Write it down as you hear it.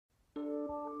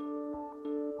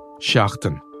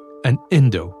Seachtain, an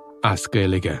Indo as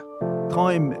Gaeilge.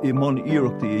 Táim I mon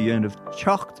iarachta I dhéanamh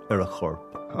teacht ar a chorp,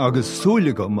 agus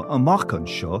súlagam amachchan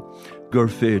seo gur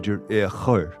féidir é a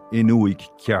chur in uig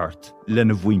ceart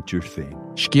lena bhaintear féin.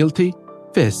 Scialtaí,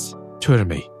 fis,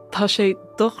 tuirmí. Tá sé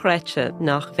dochreite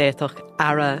nach bhéadach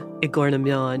ara I gcóna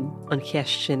meáin an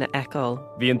cheist sin a eáil.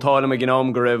 Bhí an tálam a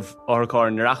gnám go raibh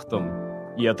áthacáir na reachtam.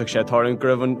 Íontach sé táirn go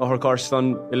raibh an áthacáir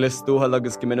san I list dúthail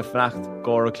agus go minic freacht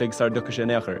gcóir a clig sar ducha sin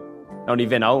éachair. Ná ní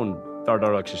bhín ann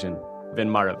dardarach sé sin. Bhín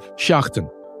marabh. Seachtain.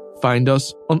 Find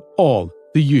us on all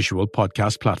the usual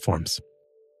podcast platforms.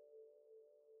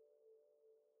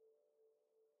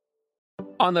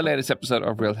 On the latest episode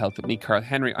of Real Health with me, Carl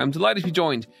Henry, I'm delighted to be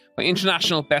joined by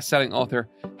international best-selling author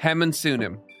Hemin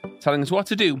Sunim, telling us what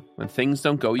to do when things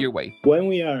don't go your way. When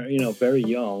we are, very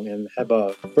young and have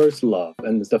a first love,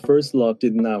 and the first love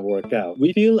did not work out,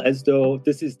 we feel as though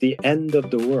this is the end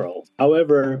of the world.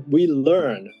 However, we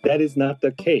learn that is not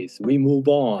the case. We move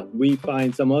on. We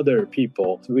find some other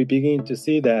people. So we begin to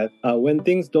see that when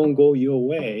things don't go your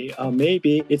way,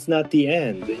 maybe it's not the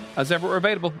end. As ever, we're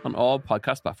available on all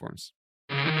podcast platforms.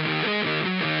 I'll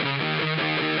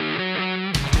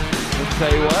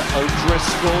tell you what,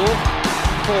 O'Driscoll,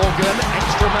 Morgan,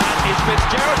 extra man is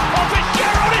Fitzgerald. Oh,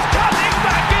 Fitzgerald is cutting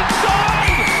back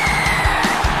inside!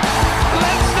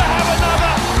 Leinster have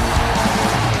another!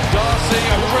 Darcy,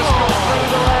 O'Driscoll through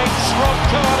the legs from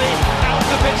Carney, out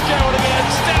to Fitzgerald again,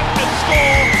 step and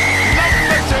score!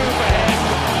 Number 2 for him.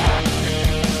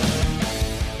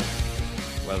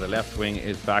 Well, the left wing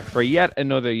is back for yet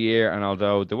another year, and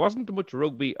although there wasn't much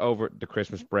rugby over the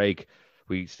Christmas break,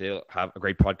 we still have a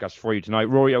great podcast for you tonight.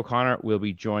 Rory O'Connor will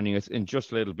be joining us in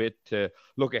just a little bit to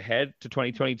look ahead to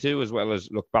 2022 as well as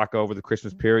look back over the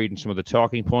Christmas period and some of the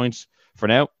talking points. For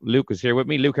now, Luke is here with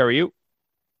me. Luke, how are you?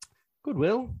 Good,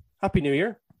 Will. Happy New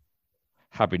Year.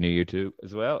 Happy New Year too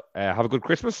as well. Have a good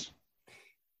Christmas.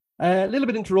 A little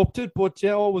bit interrupted, but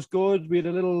yeah, all was good. We had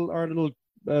our little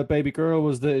baby girl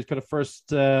was the kind of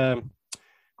first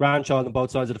grandchild on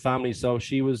both sides of the family, so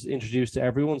she was introduced to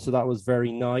everyone, so that was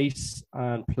very nice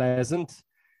and pleasant.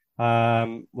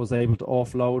 Was able to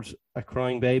offload a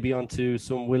crying baby onto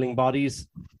some willing bodies,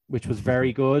 which was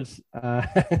very good.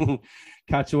 And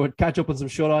catch up on some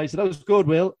shut-eye, so that was good,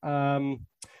 Will.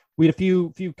 We had a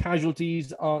few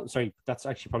casualties on, sorry, that's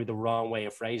actually probably the wrong way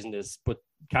of phrasing this, but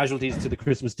casualties to the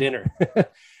Christmas dinner.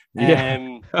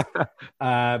 Because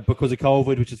of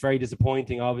COVID, which is very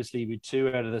disappointing. Obviously, we 2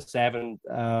 out of the 7,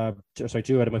 2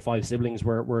 out of my 5 siblings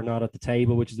were not at the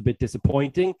table, which is a bit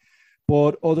disappointing.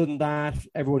 But other than that,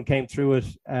 everyone came through it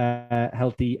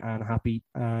healthy and happy.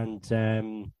 And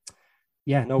it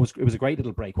was a great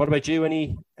little break. What about you?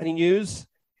 Any news?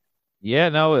 Yeah,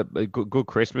 no, a good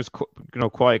Christmas.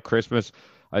 Quiet Christmas.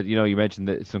 You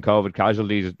mentioned some COVID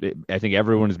casualties. I think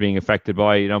everyone is being affected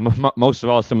by, most of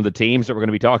all, some of the teams that we're going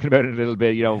to be talking about in a little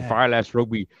bit, far less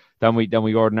rugby than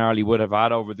we ordinarily would have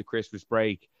had over the Christmas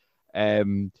break.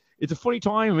 It's a funny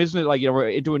time, isn't it? Like, we're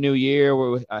into a new year.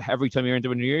 Every time you're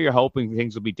into a new year, you're hoping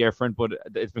things will be different, but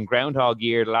it's been Groundhog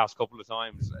Year the last couple of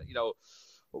times.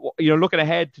 Looking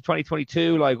ahead to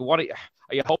 2022, like, what are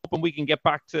you hoping we can get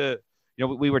back to?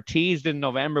 We were teased in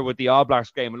November with the All Blacks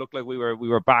game. It looked like we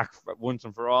were back once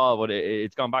and for all, but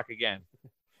it's gone back again.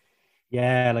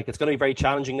 Yeah, like, it's going to be very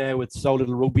challenging now with so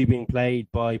little rugby being played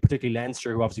by particularly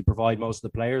Leinster, who obviously provide most of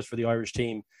the players for the Irish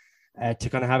team, to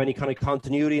kind of have any kind of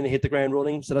continuity and hit the ground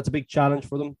running. So that's a big challenge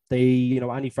for them.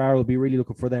 Andy Farrell will be really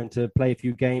looking for them to play a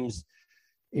few games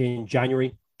in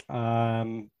January,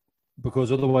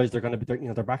 because otherwise they're going to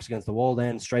be, their backs against the wall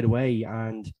then straight away,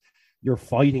 and you're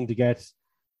fighting to get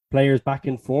players back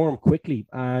in form quickly,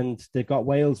 and they've got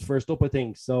Wales first up, I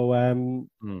think. So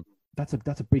that's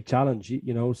a big challenge,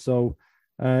 So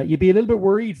you'd be a little bit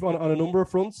worried on a number of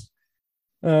fronts.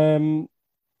 Having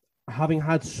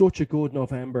had such a good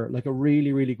November, like a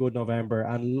really, really good November,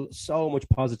 and so much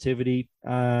positivity.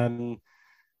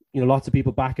 Lots of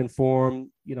people back in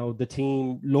form. The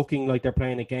team looking like they're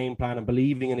playing a game plan and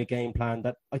believing in a game plan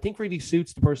that I think really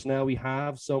suits the personnel we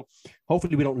have. So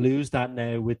hopefully we don't lose that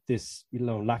now with this,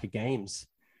 lack of games.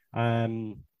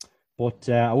 But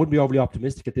I wouldn't be overly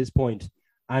optimistic at this point.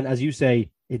 And as you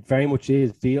say, it very much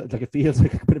feels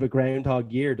like a bit of a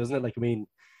Groundhog Year, doesn't it? Like,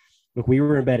 look, we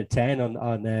were in bed at 10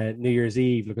 on New Year's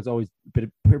Eve. Look, it's always been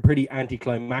a pretty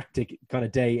anticlimactic kind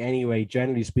of day anyway,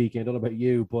 generally speaking. I don't know about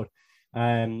you, but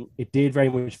it did very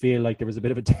much feel like there was a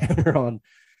bit of a downer on,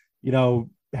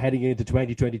 heading into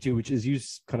 2022, which, as you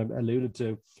kind of alluded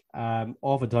to,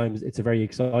 oftentimes it's a very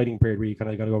exciting period where you kind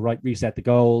of got to go right, reset the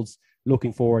goals,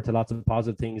 looking forward to lots of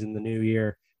positive things in the new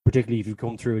year, particularly if you've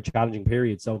come through a challenging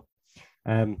period. So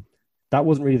that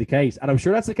wasn't really the case. And I'm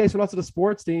sure that's the case for lots of the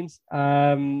sports teams.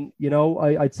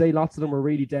 I'd say lots of them were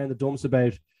really down the dumps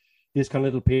about this kind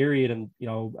of little period. And,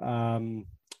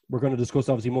 we're going to discuss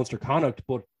obviously Munster Connacht,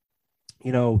 but,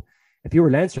 if you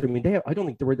were Leinster, I mean, I don't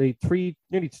think there were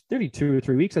nearly 2 or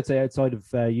 3 weeks, I'd say, outside of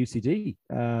UCD.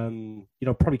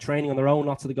 Probably training on their own,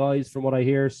 lots of the guys, from what I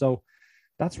hear. So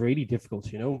that's really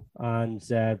difficult, And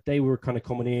they were kind of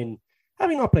coming in,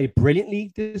 having not played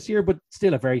brilliantly this year, but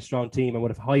still a very strong team and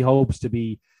would have high hopes to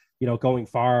be, going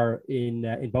far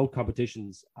in both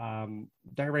competitions.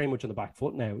 They're very much on the back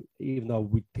foot now, even though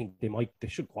we think they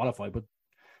should qualify, but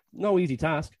no easy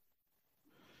task.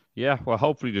 Yeah, well,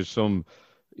 hopefully there's some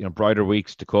brighter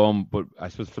weeks to come. But I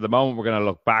suppose for the moment, we're going to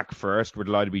look back first. We're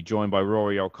delighted to be joined by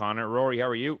Rory O'Connor. Rory, how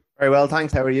are you? Very well,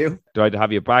 thanks. How are you? Delighted to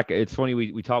have you back. It's funny,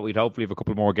 we thought we'd hopefully have a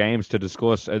couple more games to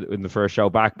discuss in the first show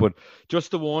back, but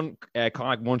just the one,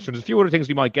 Connacht Munster. There's a few other things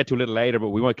we might get to a little later, but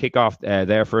we might kick off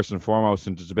there first and foremost,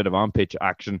 since there's a bit of on-pitch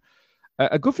action.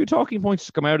 A good few talking points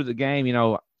to come out of the game.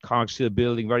 Connacht still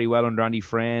building very well under Andy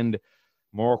Friend.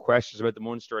 More questions about the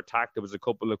Munster attack. There was a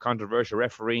couple of controversial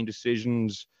refereeing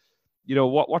decisions.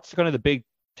 What's kind of the big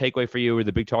takeaway for you, or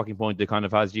the big talking point that kind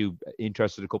of has you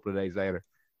interested a couple of days later?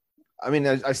 I mean,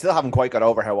 I still haven't quite got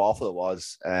over how awful it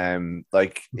was. I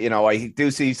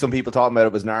do see some people talking about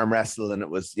it was an arm wrestle and it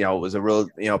was a real,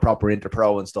 proper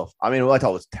interpro and stuff. I mean, I thought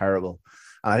it was terrible.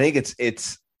 And I think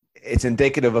it's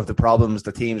indicative of the problems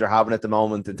the teams are having at the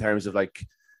moment in terms of like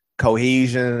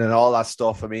cohesion and all that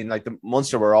stuff. I mean, like the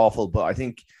Munster were awful, but I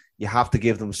think you have to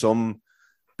give them some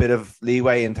bit of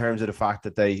leeway in terms of the fact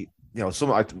that they,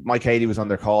 Mike Haley was on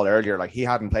their call earlier, like he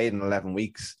hadn't played in 11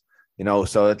 weeks.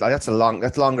 So that's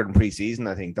longer than pre-season.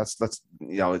 I think that's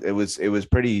it was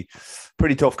pretty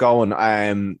tough going.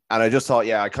 And I just thought,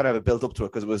 I kind of built up to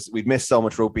it because we'd missed so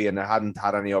much rugby and I hadn't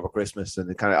had any over Christmas,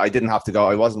 and I didn't have to go.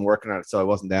 I wasn't working at it, so I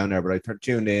wasn't down there. But I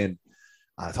tuned in.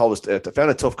 I thought I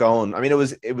found it tough going. I mean, there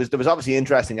was obviously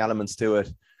interesting elements to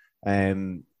it.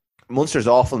 Munster's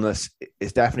awfulness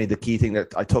is definitely the key thing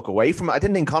that I took away from it. I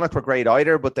didn't think Connacht were great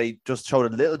either, but they just showed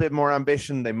a little bit more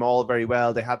ambition. They mauled very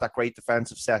well. They had that great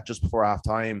defensive set just before half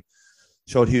time.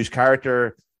 Showed huge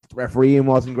character. The refereeing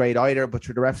wasn't great either, but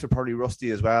the refs were probably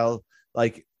rusty as well.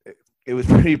 Like, it was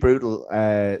pretty brutal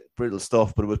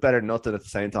stuff, but it was better than nothing at the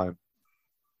same time.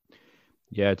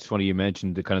 Yeah, it's funny you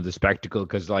mentioned the kind of the spectacle,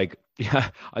 because I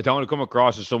don't want to come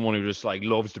across as someone who just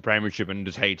loves the Premiership and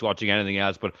just hates watching anything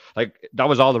else. But that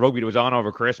was all the rugby that was on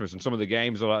over Christmas, and some of the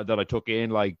games that I took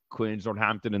in, like Queen's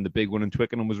Northampton and the big one in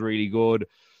Twickenham was really good.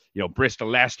 Bristol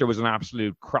Leicester was an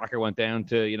absolute cracker. Went down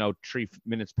to 3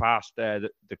 minutes past the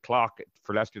clock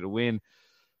for Leicester to win.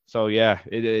 So yeah,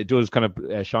 it does kind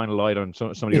of shine a light on some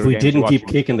of the If other we games didn't keep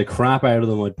kicking the crap out of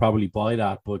them, I'd probably buy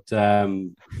that. But I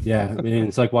mean,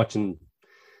 it's like watching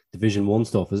Division 1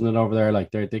 stuff, isn't it, over there?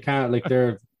 Like they can't,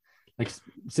 they're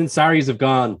since Sarries have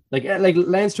gone, like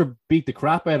Leinster beat the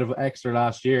crap out of Exeter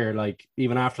last year,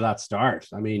 even after that start.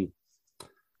 I mean,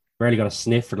 barely got a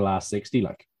sniff for the last 60.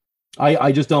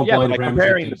 I just don't buy the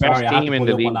comparing the best team in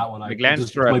the league.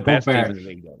 Leinster are the best team in the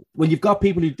league. Well, you've got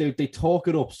people who they talk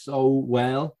it up so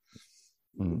well,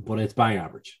 but it's bang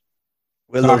average.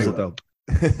 Will loves it though.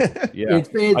 Yeah,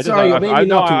 maybe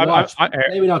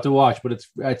not to watch, but it's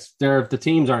the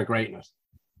teams aren't great in it.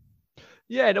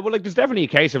 Yeah, well, there's definitely a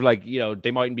case of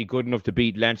they mightn't be good enough to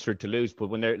beat Leinster or Toulouse, but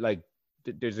when they're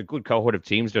there's a good cohort of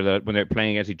teams there that when they're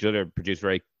playing against each other produce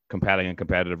very compelling and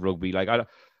competitive rugby. Like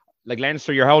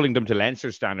Leinster, you're holding them to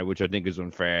Leinster standard, which I think is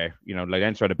unfair.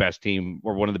 Leinster are the best team,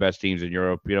 or one of the best teams in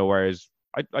Europe. Whereas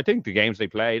I think the games they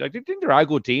play, I think there are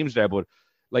good teams there, but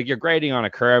you're grading on a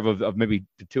curve of maybe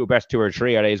the best 2 or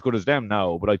 3. Are they as good as them?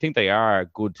 No, but I think they are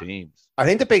good teams. I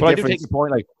think the big difference. I do take the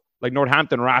point, like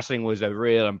Northampton Racing was a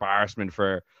real embarrassment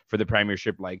for the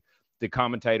Premiership. The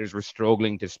commentators were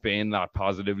struggling to spin that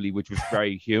positively, which was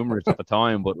very humorous at the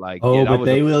time. But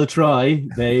they will try.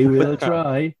 They will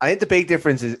try. I think the big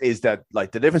difference is that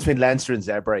the difference between Leinster and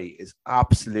Zebre is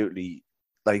absolutely.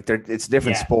 It's a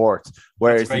different sport,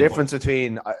 whereas the difference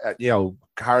between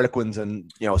Harlequins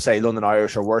and say London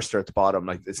Irish or Worcester at the bottom,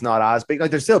 it's not as big.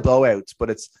 There's still blowouts, but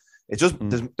it's just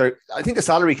I think the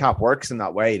salary cap works in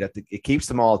that way that it keeps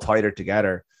them all tighter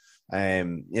together.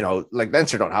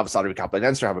 Leinster don't have a salary cap.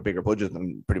 Leinster have a bigger budget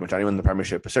than pretty much anyone in the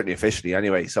Premiership, but certainly officially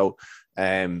anyway. So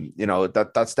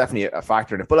that's definitely a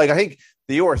factor in it. But I think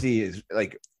the URC is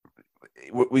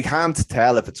we can't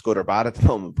tell if it's good or bad at the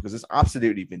moment because it's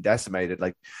absolutely been decimated.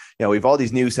 Like, we've all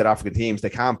these new South African teams. They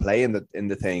can't play in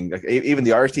the thing. Like, even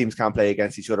the Irish teams can't play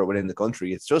against each other within the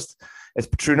country. It's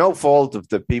through no fault of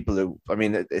the people who. I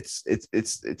mean, it's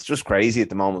just crazy at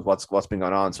the moment what's been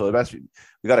going on. So the best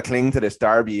we got to cling to this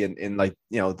derby in like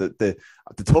the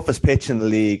toughest pitch in the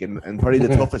league and probably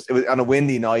the toughest. It was on a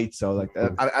windy night. So like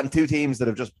and two teams that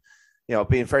have just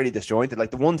being fairly disjointed.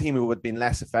 Like the one team who would have been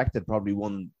less affected probably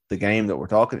won the game that we're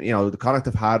talking. The Connacht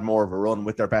have had more of a run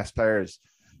with their best players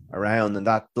around, and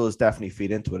that does definitely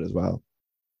feed into it as well.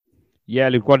 Yeah,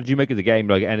 Luke, what did you make of the game?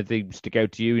 Like, anything stick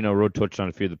out to you? Rudd touched on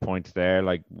a few of the points there.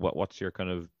 Like, what was your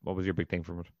big thing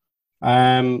from it?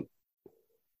 I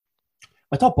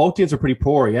thought both teams were pretty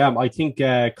poor. Yeah, I think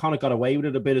Connacht got away with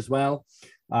it a bit as well.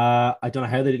 I don't know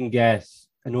how they didn't get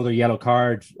another yellow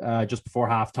card just before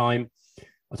halftime.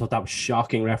 I thought that was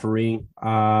shocking refereeing.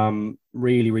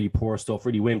 Really, really poor stuff.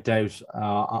 Really wimped out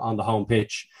on the home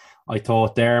pitch. I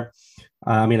thought there.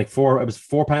 It was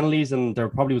 4 penalties, and there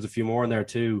probably was a few more in there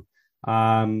too.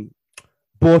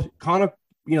 But Connacht,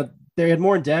 they had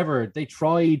more endeavour. They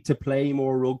tried to play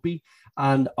more rugby,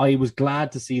 and I was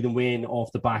glad to see them win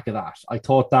off the back of that. I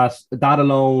thought that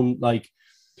alone, it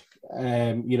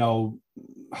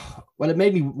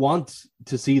made me want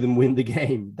to see them win the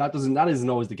game. That isn't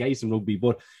always the case in rugby,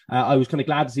 but I was kind of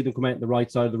glad to see them come out on the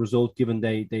right side of the result, given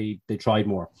they tried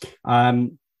more.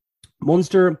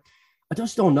 Munster, I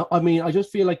just don't know. I mean, I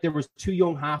just feel like there was 2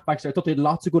 young halfbacks there. I thought they had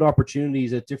lots of good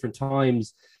opportunities at different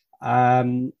times,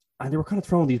 and they were kind of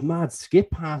throwing these mad skip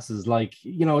passes. Like,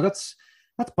 that's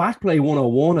back play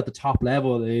 101 at the top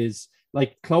level, is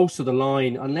like close to the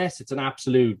line, unless it's an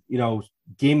absolute,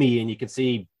 gimme and you can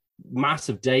see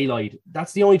massive daylight.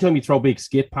 That's the only time you throw big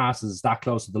skip passes that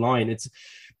close to the line.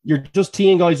 You're just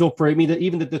teeing guys up for. I mean,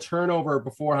 even the turnover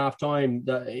before halftime,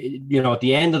 at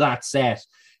the end of that set,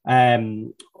 there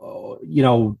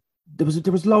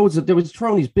was loads of, there was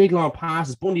throwing these big long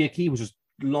passes. Bundy Aki was just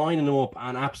lining them up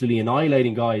and absolutely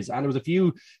annihilating guys. And there was a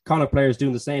few Connacht players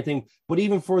doing the same thing. But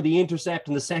even for the intercept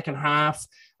in the second half,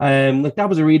 that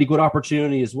was a really good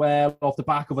opportunity as well, off the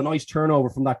back of a nice turnover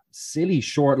from that silly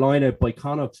short lineup by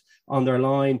Connacht on their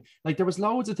line. Like, there was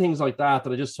loads of things like that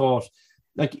I just thought,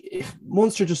 like,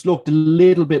 Munster just looked a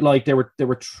little bit like they were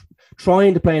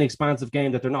trying to play an expansive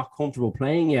game that they're not comfortable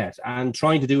playing yet, and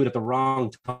trying to do it at the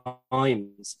wrong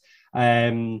times.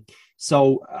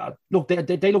 Look,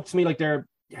 they look to me like they're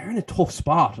in a tough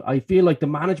spot. I feel like the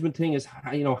management thing is,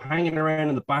 hanging around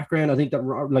in the background. I think that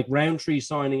like Roundtree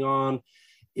signing on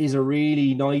is a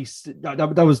really nice,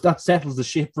 that settles the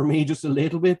ship for me just a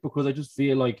little bit, because I just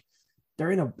feel like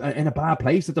they're in a bad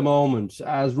place at the moment,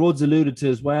 as Rudd's alluded to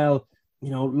as well.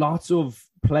 Lots of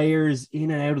players in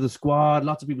and out of the squad.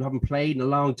 Lots of people haven't played in a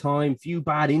long time. Few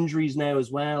bad injuries now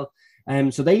as well.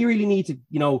 So they really need to,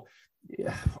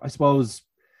 I suppose,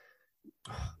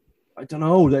 I don't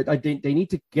know, they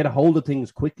need to get a hold of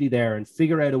things quickly there and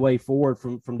figure out a way forward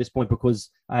from this point,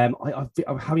 because I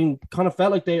having kind of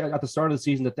felt like they, at the start of the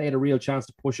season, that they had a real chance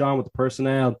to push on with the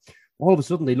personnel. All of a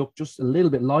sudden, they look just a little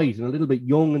bit light and a little bit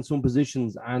young in some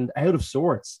positions and out of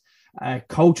sorts.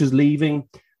 Coaches leaving.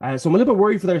 So I'm a little bit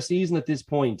worried for their season at this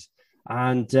point.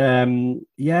 And I don't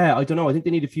know. I think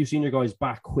they need a few senior guys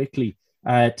back quickly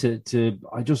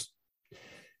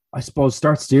I suppose,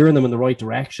 start steering them in the right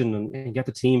direction and get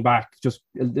the team back just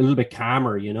a little bit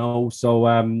calmer, So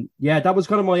that was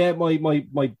kind of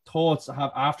my thoughts I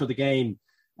have after the game.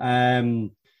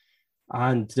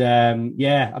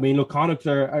 Look, Connacht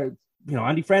are,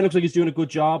 Andy Friend looks like he's doing a good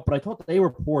job, but I thought they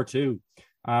were poor too.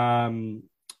 A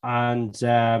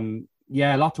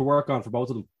lot to work on for both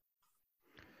of them.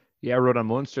 Yeah, Rudd on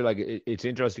Munster, like it's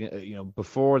interesting.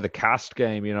 Before the Cast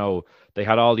game, they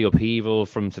had all the upheaval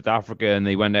from South Africa, and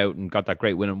they went out and got that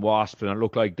great win in Wasps, and it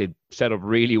looked like they'd set up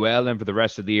really well then for the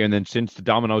rest of the year. And then since the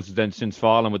dominoes has then since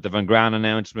fallen with the Van Gran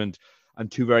announcement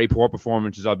and 2 very poor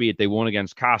performances, albeit they won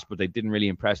against Cast, but they didn't really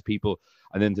impress people.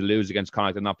 And then to lose against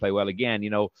Connacht and not play well again,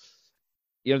 the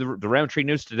Roundtree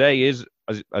news today is,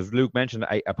 as Luke mentioned,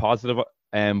 a positive,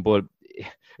 but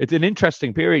it's an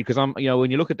interesting period, because when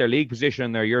you look at their league position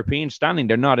and their European standing,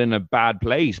 they're not in a bad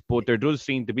place, but there does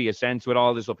seem to be a sense with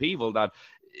all this upheaval that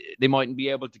they mightn't be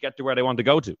able to get to where they want to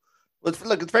go to. Well,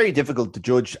 it's very difficult to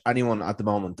judge anyone at the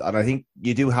moment, and I think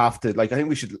you do have to, I think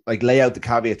we should lay out the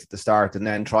caveats at the start and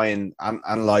then try and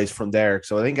analyze from there.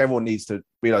 So I think everyone needs to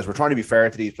realize we're trying to be fair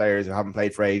to these players who haven't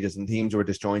played for ages and teams who are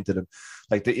disjointed, and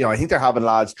I think they're having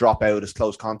lads drop out as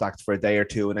close contacts for a day or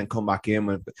two and then come back in.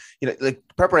 With,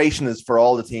 preparation is for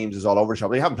all the teams is all over the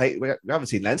shop. We haven't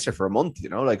seen Leinster for a month.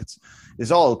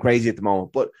 It's all crazy at the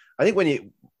moment. But I think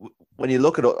when you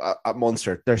look at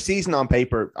Munster, their season on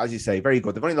paper, as you say, very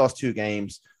good. They've only lost 2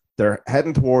 games. They're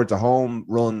heading towards a home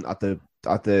run at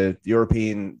the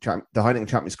European, the Heineken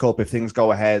Champions Cup. If things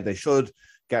go ahead, they should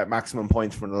get maximum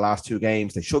points from the last 2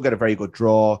 games. They should get a very good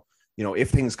draw. You know, if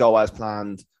things go as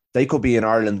planned, they could be in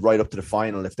Ireland right up to the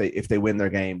final if they win their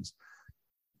games.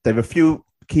 They have a few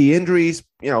key injuries,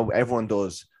 you know, everyone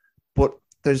does, but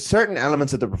there's certain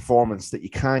elements of the performance that you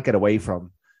can't get away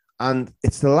from, and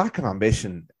it's the lack of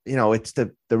ambition. You know, it's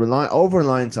the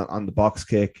over-reliance on the box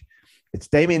kick. It's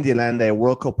Damien Dialende, a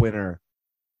World Cup winner,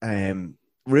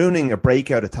 ruining a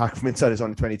breakout attack from inside his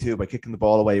under 22 by kicking the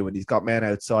ball away when he's got men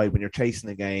outside, when you're chasing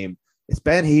the game. It's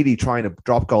Ben Healy trying to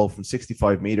drop goal from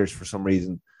 65 meters for some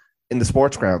reason in the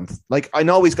sports ground. Like, I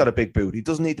know he's got a big boot. He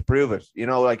doesn't need to prove it, you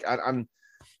know, like, and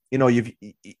you know,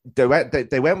 they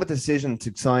went with the decision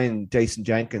to sign Jason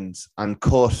Jenkins and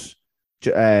cut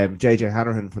JJ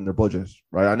Hanrahan from their budget,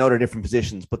 right? I know they're different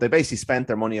positions, but they basically spent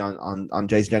their money on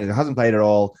Jason Jenkins. It hasn't played at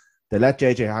all. They let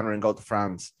JJ Hanrahan go to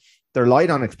France. They're light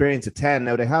on experience at 10.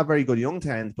 Now, they have very good young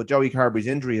 10s, but Joey Carberry's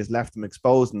injury has left them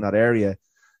exposed in that area.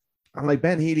 And like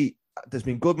Ben Healy, there's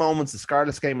been good moments. The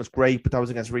Scarlets game was great, but that was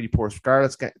against a really poor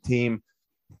Scarlets team.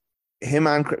 Him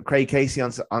and Craig Casey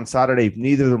on Saturday,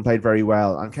 neither of them played very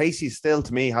well. And Casey still,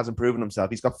 to me, hasn't proven himself.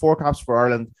 He's got 4 caps for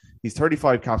Ireland. He's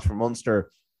 35 caps for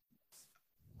Munster.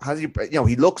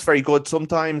 He looks very good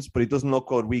sometimes, but he doesn't look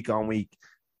good week on week.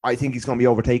 I think he's going to be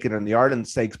overtaken in the Ireland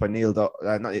stakes by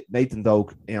Nathan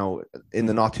Doak, you know, in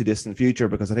the not too distant future,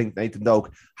 because I think Nathan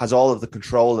Doak has all of the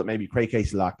control that maybe Craig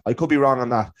Casey lacked. I could be wrong on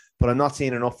that, but I'm not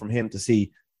seeing enough from him to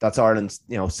see that's Ireland's,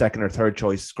 you know, second or third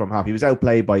choice scrum half. He was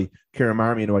outplayed by Kieran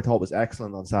Marmion, who I thought was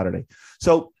excellent on Saturday.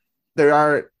 So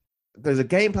there's a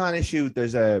game plan issue.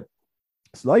 There's a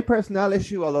slight personnel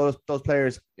issue, although those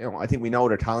players, you know, I think we know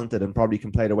they're talented and probably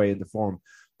can play their way into form.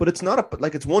 But it's not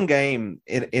it's one game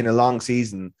in a long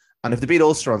season. And if they beat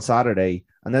Ulster on Saturday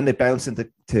and then they bounce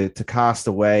into Cast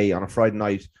away on a Friday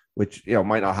night, which, you know,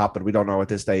 might not happen, we don't know at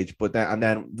this stage, but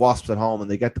then Wasps at home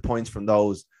and they get the points from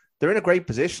those, they're in a great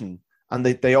position. And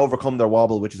they overcome their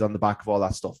wobble, which is on the back of all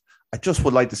that stuff. I just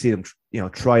would like to see them, you know,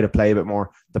 try to play a bit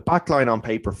more. The back line on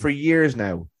paper for years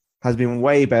now has been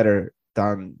way better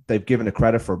than they've given it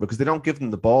credit for, because they don't give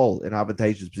them the ball in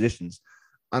advantageous positions.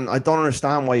 And I don't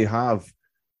understand why you have,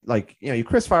 like, you know, you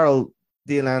Chris Farrell,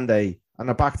 Dialende, and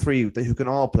a back 3 who can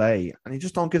all play, and you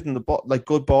just don't give them the ball, like,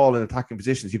 good ball in attacking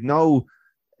positions. You've no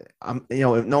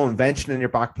invention in your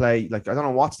back play. Like, I don't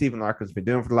know what Stephen Larkin's been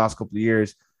doing for the last couple of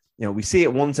years. You know, we see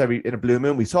it once in a blue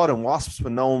moon. We saw it in Wasps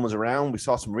when no one was around. We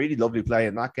saw some really lovely play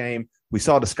in that game. We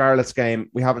saw the Scarlets game.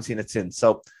 We haven't seen it since.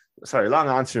 So, sorry, long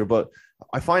answer, but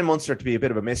I find Munster to be a bit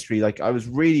of a mystery. Like, I was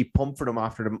really pumped for them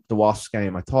after the Wasps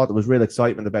game. I thought there was real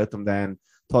excitement about them then.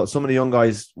 Thought some of the young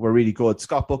guys were really good.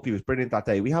 Scott Buckley was brilliant that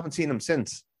day. We haven't seen him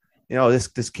since. You know,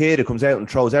 this kid who comes out and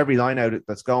throws every line out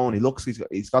that's going.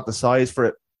 He's got the size for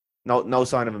it. No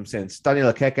sign of him since.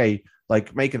 Daniel Okeke,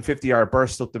 like, making 50-yard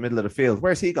bursts up the middle of the field.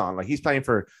 Where's he gone? Like, he's playing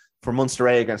for Munster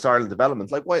A against Ireland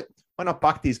Development. Like, why not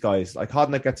back these guys? Like,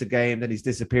 Hodnick gets a game, then he's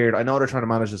disappeared. I know they're trying to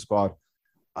manage the squad.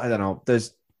 I don't know.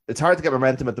 It's hard to get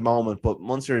momentum at the moment, but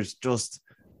Munster's just,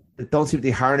 they don't seem to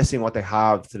be harnessing what they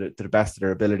have to the best of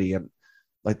their ability. And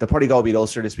like, they'll probably go beat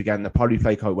Ulster this weekend. They'll probably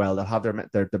play quite well. They'll have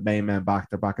their main men back.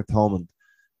 They're back at home, and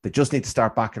they just need to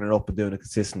start backing it up and doing it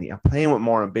consistently and playing with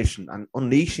more ambition and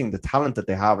unleashing the talent that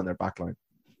they have in their backline.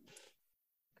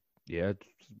 Yeah,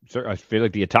 I feel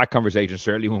like the attack conversation,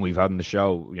 certainly when we've had on the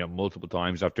show, you know, multiple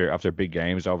times after big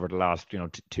games over the last, you know,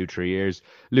 2-3 years.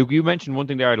 Luke, you mentioned one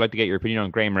thing there. I'd like to get your opinion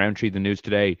on Graham Roundtree, the news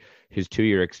today, his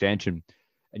 2-year extension,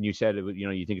 and you said, you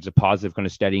know, you think it's a positive, kind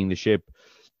of steadying the ship.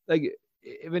 Like,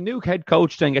 if a new head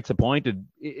coach then gets appointed,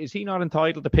 is he not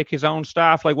entitled to pick his own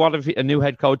staff? Like, what if a new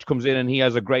head coach comes in and he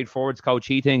has a great forwards coach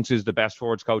he thinks is the best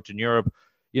forwards coach in Europe?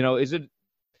 You know, is it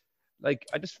like,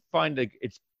 I just find like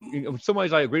it's, in some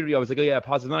ways I agree with you. I was like, oh yeah,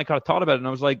 positive. And then I kind of thought about it and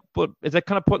I was like, but is that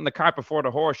kind of putting the cart before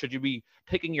the horse? Should you be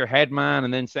picking your head man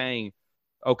and then saying,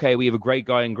 okay, we have a great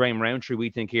guy in Graham Roundtree, we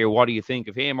think here, what do you think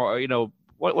of him? Or, you know,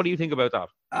 what do you think about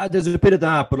that? There's a bit of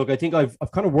that, but look, I think I've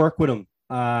kind of worked with him,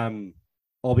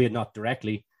 albeit not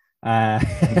directly.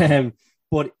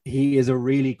 But he is a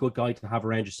really good guy to have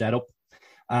around your setup.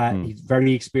 He's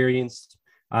very experienced,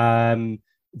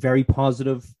 very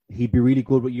positive. He'd be really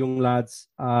good with young lads.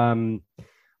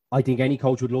 I think any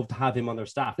coach would love to have him on their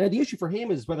staff. Now, the issue for him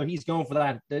is whether he's going for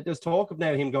that. There's talk of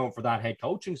now him going for that head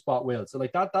coaching spot, Will. So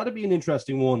like that'd be an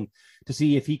interesting one to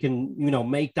see if he can, you know,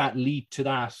 make that leap to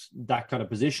that kind of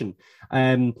position.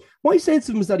 My sense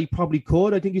of him is that he probably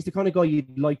could. I think he's the kind of guy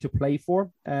you'd like to play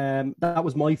for. That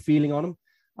was my feeling on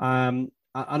him.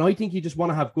 And I think you just want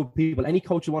to have good people. Any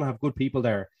coach will want to have good people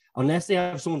there, unless they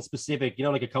have someone specific,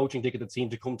 like a coaching ticket that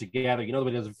seems to come together.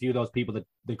 There's a few of those people that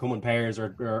they come in pairs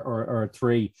or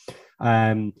three.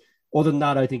 Other than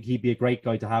that, I think he'd be a great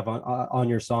guy to have on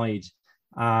your side.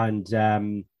 And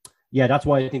that's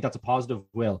why I think that's a positive,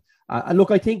 Will. And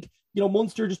look, I think,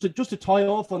 Munster, just to tie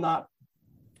off on that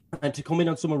and to come in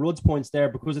on some of Rudd's points there,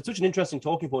 because it's such an interesting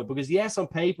talking point, because yes, on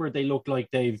paper, they look like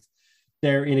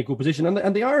they're in a good position,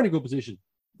 and they are in a good position.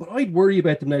 But I'd worry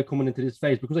about them now coming into this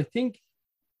phase, because I think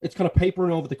it's kind of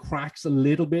papering over the cracks a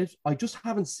little bit. I just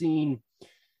haven't seen.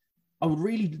 I would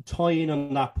really tie in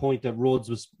on that point that Rhodes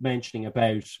was mentioning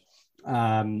about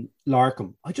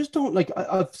Larkham. I just don't like.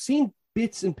 I've seen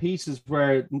bits and pieces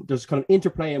where there's kind of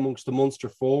interplay amongst the Munster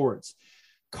forwards.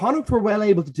 Connacht were well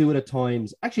able to do it at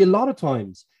times, actually a lot of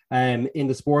times, in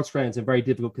the sports grounds in very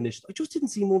difficult conditions. I just didn't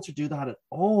see Munster do that at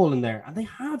all in there, and they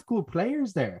have good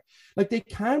players there. Like, they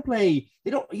can play.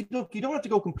 You don't have to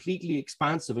go completely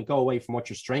expansive and go away from what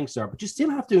your strengths are, but you still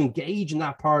have to engage in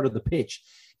that part of the pitch.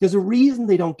 There's a reason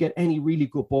they don't get any really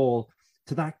good ball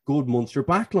to that good Munster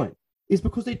backline, is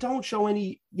because they don't show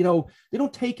any, they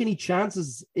don't take any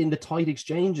chances in the tight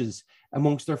exchanges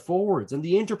amongst their forwards. And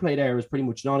the interplay there is pretty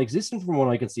much non-existent from what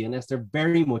I can see, unless they're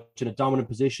very much in a dominant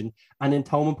position and in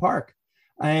Thomond Park.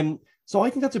 So I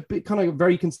think that's a bit kind of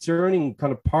very concerning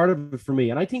kind of part of it for me.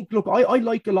 And I think, look, I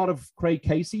like a lot of Craig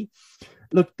Casey.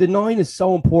 Look, the 9 is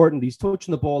so important. He's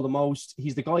touching the ball the most.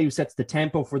 He's the guy who sets the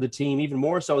tempo for the team, even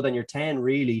more so than your 10,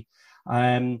 really.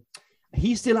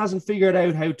 He still hasn't figured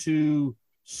out how to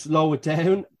slow it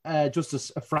down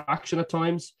just a fraction at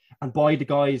times and buy the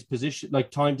guy's position,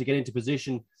 like time to get into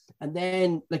position. And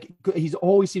then, like, he's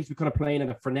always seems to be kind of playing at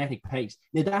a frenetic pace.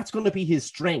 Now, that's going to be his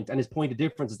strength, and his point of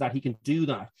difference is that he can do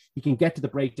that. He can get to the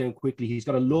breakdown quickly. He's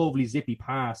got a lovely zippy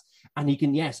pass, and he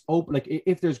can, open, like,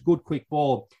 if there's good quick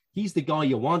ball, he's the guy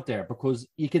you want there, because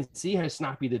you can see how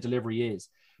snappy the delivery is.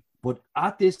 But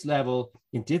at this level,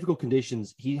 in difficult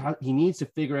conditions, he needs to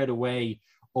figure out a way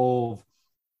of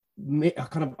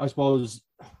kind of, I suppose,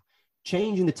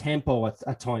 changing the tempo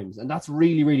at times. And that's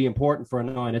really, really important for a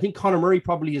 9. I think Conor Murray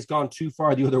probably has gone too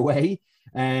far the other way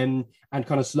and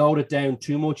kind of slowed it down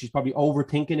too much. He's probably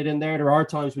overthinking it in there. There are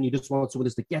times when you just want someone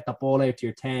just to get the ball out to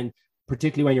your 10,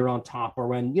 particularly when you're on top, or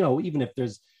when, even if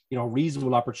there's,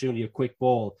 reasonable opportunity of quick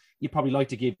ball, you probably like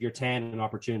to give your 10 an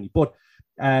opportunity. But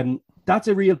that's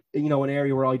a real, an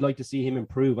area where I'd like to see him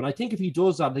improve. And I think if he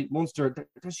does that, I think Munster,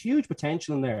 there's huge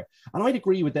potential in there. And I'd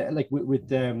agree with that, like with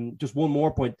just one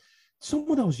more point.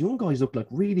 Some of those young guys look like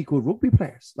really good rugby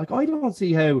players. Like, I don't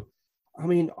see how, I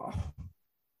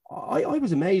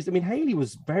was amazed. Haley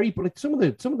was very, like, some of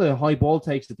the high ball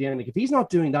takes at the end. Like, if he's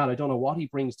not doing that, I don't know what he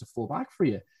brings to full back for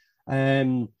you.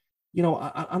 And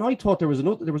I thought there was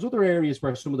other areas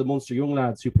where some of the Munster young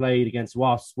lads who played against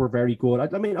Wasps were very good.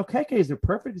 Okeke is a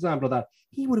perfect example of that.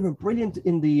 He would have been brilliant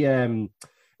in the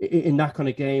in that kind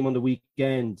of game on the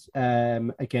weekend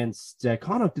against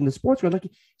Connacht in the sports ground.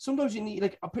 Like, sometimes you need,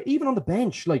 like, even on the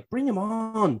bench, like, bring him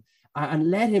on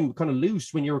and let him kind of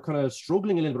loose when you're kind of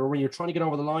struggling a little bit, or when you're trying to get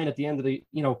over the line at the end of the,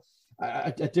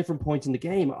 at different points in the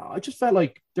game. I just felt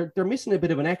like they're missing a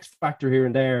bit of an X factor here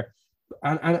and there.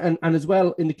 And as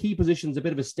well, in the key positions, a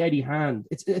bit of a steady hand.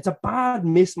 It's a bad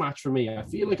mismatch for me. I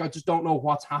feel like I just don't know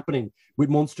what's happening with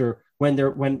Munster when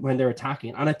they're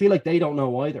attacking, and I feel like they don't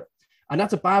know either. And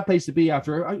that's a bad place to be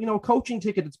after a coaching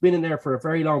ticket that's been in there for a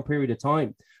very long period of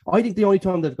time. I think the only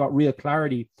time they've got real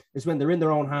clarity is when they're in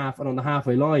their own half and on the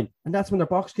halfway line, and that's when they're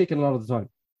box kicking a lot of the time.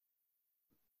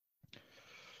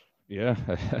 Yeah.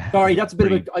 Sorry, that's a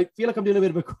bit of a. I feel like I'm doing a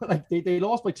bit of a, like, they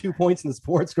lost by 2 points in the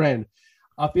sports ground.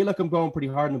 I feel like I'm going pretty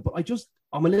hard on them, but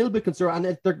I'm a little bit concerned.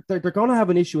 And they're going to have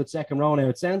an issue at second row now.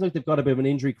 It sounds like they've got a bit of an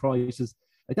injury crisis.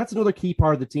 Like, that's another key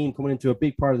part of the team coming into a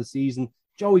big part of the season.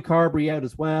 Joey Carberry out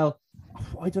as well.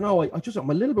 I don't know. I'm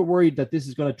a little bit worried that this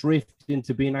is going to drift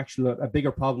into being actually a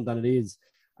bigger problem than it is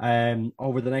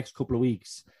over the next couple of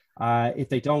weeks if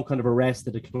they don't kind of arrest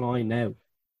the decline now.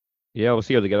 Yeah, we'll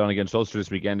see how they get on against Ulster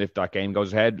this weekend if that game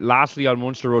goes ahead. Lastly, on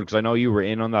Munster Road, because I know you were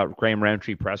in on that Graham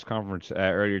Roundtree press conference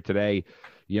earlier today,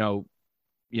 in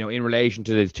relation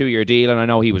to his 2-year deal, and I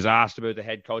know he was asked about the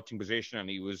head coaching position, and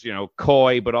he was,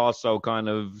 coy, but also kind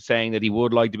of saying that he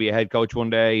would like to be a head coach one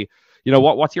day.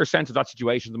 What's your sense of that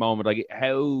situation at the moment? Like,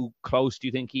 how close do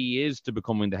you think he is to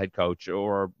becoming the head coach,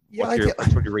 or what's your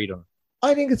read on it?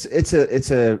 I think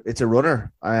it's a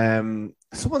runner.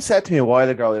 Someone said to me a while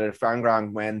ago that if Van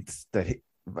Graan went, that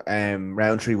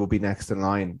Roundtree will be next in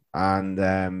line, and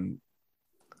the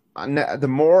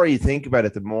more you think about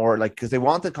it, the more, like, because they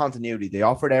wanted continuity. They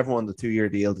offered everyone the 2-year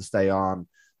deal to stay on.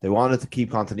 They wanted to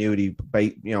keep continuity,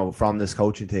 from this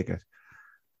coaching ticket.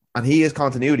 And he is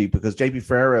continuity because JP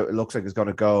Ferreira, it looks like, is going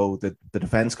to go, the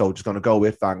defence coach is going to go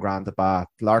with Van Grant at bat.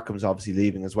 Larkham's obviously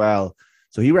leaving as well.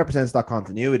 So he represents that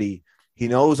continuity. He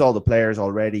knows all the players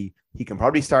already. He can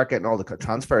probably start getting all the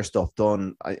transfer stuff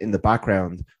done in the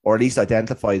background, or at least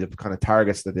identify the kind of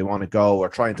targets that they want to go, or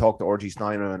try and talk to RG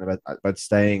Snyman about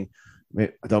staying. I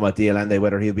don't know about DLND,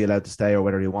 whether he'll be allowed to stay or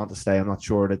whether he'll want to stay. I'm not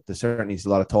sure. That there certainly is a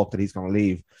lot of talk that he's going to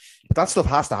leave. But that stuff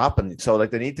has to happen. So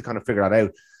like they need to kind of figure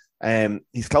that out.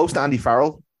 He's close to Andy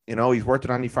Farrell. You know, he's worked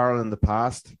with Andy Farrell in the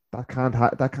past. That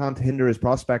can't hinder his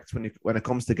prospects when it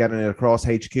comes to getting it across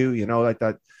HQ. You know, like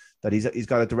that he's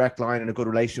got a direct line and a good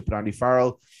relationship with Andy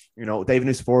Farrell. You know, David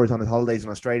Nucifora is on his holidays in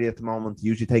Australia at the moment. He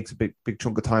usually takes a big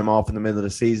chunk of time off in the middle of the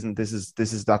season. This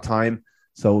is that time.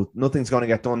 So nothing's going to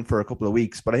get done for a couple of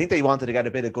weeks. But I think they wanted to get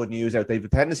a bit of good news out. They have a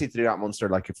tendency to do that, Munster.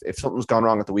 Like if something's gone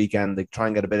wrong at the weekend, they try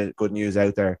and get a bit of good news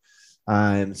out there.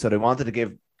 And so they wanted to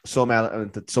give some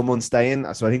element that someone's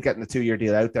staying. So I think getting a 2-year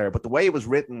deal out there. But the way it was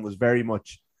written was very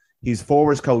much he's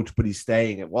forwards coach, but he's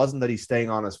staying. It wasn't that he's staying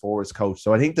on as forwards coach.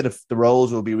 So I think that if the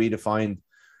roles will be redefined,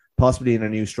 possibly in a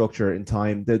new structure in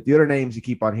time. The other names you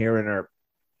keep on hearing are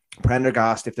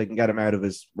Prendergast, if they can get him out of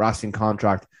his Racing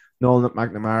contract. Nolan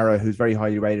McNamara, who's very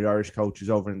highly rated Irish coach, who's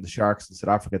over in the Sharks in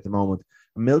South Africa at the moment.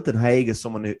 And Milton Haig is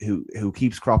someone who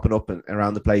keeps cropping up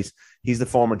around the place. He's the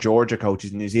former Georgia coach.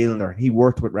 He's a New Zealander. He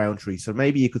worked with Roundtree. So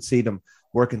maybe you could see them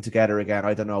working together again.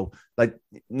 I don't know. Like,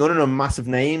 none of them massive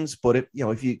names, but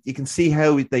if you can see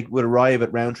how they would arrive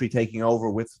at Roundtree taking over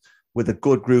with a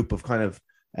good group of kind of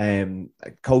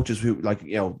coaches who, like,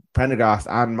 Prendergast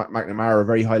and McNamara are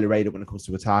very highly rated when it comes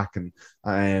to attack.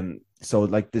 And so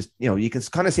like this, you can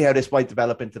kind of see how this might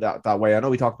develop into that way. I know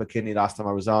we talked about Kidney last time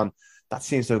I was on. That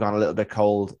seems to have gone a little bit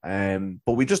cold.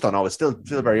 But we just don't know. It's still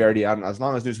very early. And as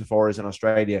long as Nucifora is in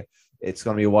Australia, it's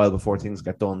going to be a while before things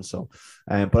get done. So,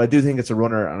 but I do think it's a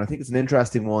runner, and I think it's an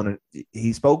interesting one.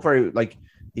 He spoke very,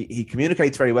 he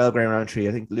communicates very well, Graham Roundtree.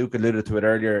 I think Luke alluded to it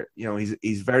earlier.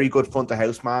 He's very good front of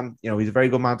house man. He's a very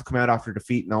good man to come out after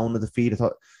defeat and own the defeat. I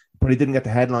thought, but he didn't get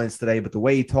the headlines today. But the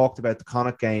way he talked about the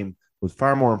Connacht game was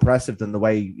far more impressive than the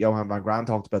way Johan van Graan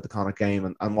talked about the Connacht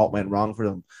game and what went wrong for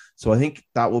them. So I think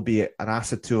that will be an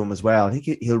asset to him as well. I think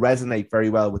he'll resonate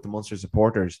very well with the Munster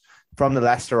supporters from the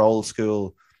Leicester old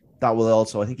school. That will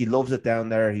also, I think he loves it down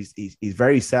there. He's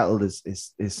very settled.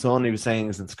 His son, he was saying,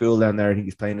 is in school down there. I think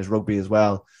he's playing his rugby as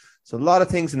well. So a lot of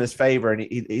things in his favour, and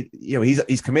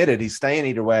he's committed. He's staying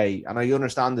either way. And I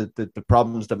understand the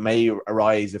problems that may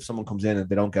arise if someone comes in and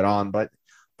they don't get on. But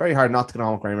very hard not to get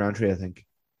on with Graham Roundtree, I think.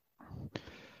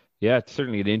 Yeah, it's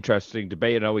certainly an interesting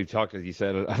debate. I know we've talked, as you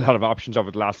said, a lot of options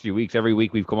over the last few weeks. Every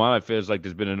week we've come on, it feels like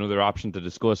there's been another option to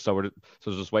discuss. So we'll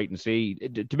just wait and see.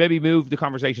 To maybe move the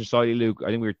conversation slightly, Luke, I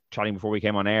think we were chatting before we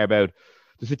came on air about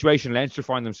the situation Leinster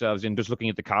find themselves in, just looking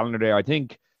at the calendar there. I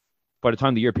think by the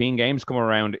time the European games come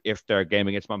around, if their game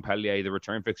against Montpellier, the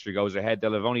return fixture goes ahead,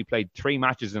 they'll have only played 3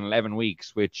 matches in 11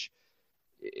 weeks, which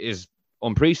is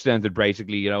unprecedented,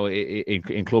 basically,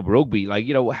 in club rugby.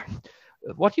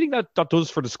 What do you think that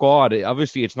does for the squad?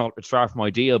 Obviously, it's far from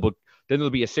ideal, but then there'll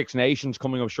be a Six Nations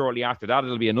coming up shortly after that.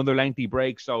 It'll be another lengthy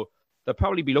break. So they'll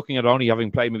probably be looking at only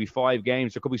having played maybe 5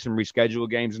 games. There could be some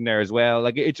rescheduled games in there as well.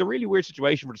 It's a really weird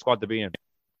situation for the squad to be in.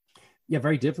 Yeah,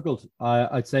 very difficult.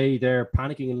 I'd say they're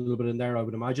panicking a little bit in there, I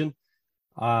would imagine.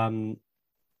 And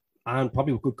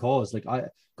probably with good cause.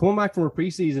 Coming back from a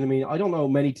preseason, I don't know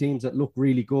many teams that look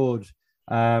really good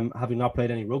having not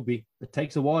played any rugby. It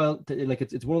takes a while.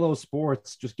 It's one of those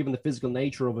sports, just given the physical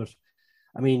nature of it.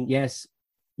 Yes,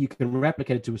 you can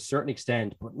replicate it to a certain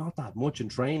extent, but not that much in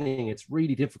training. It's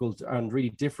really difficult and really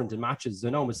different in matches. I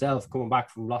know myself, coming back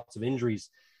from lots of injuries,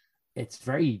 it's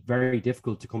very, very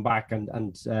difficult to come back and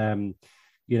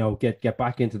get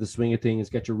back into the swing of things,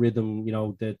 get your rhythm,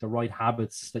 the right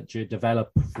habits that you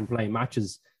develop from playing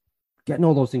matches. Getting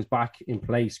all those things back in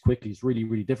place quickly is really,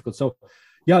 really difficult. So,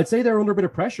 yeah, I'd say they're under a bit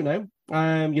of pressure now.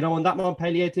 And that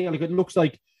Montpellier thing, it looks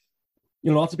like,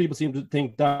 lots of people seem to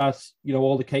think that,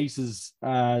 all the cases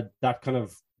that kind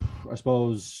of, I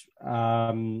suppose,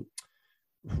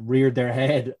 reared their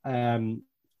head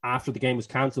after the game was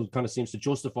cancelled kind of seems to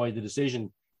justify the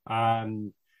decision.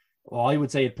 Well, I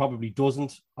would say it probably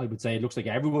doesn't. I would say it looks like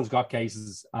everyone's got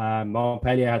cases.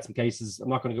 Montpellier had some cases. I'm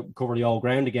not going to cover the all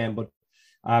ground again, but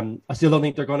I still don't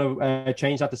think they're going to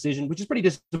change that decision, which is pretty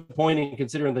disappointing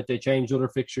considering that they changed other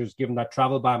fixtures given that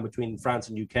travel ban between France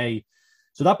and UK.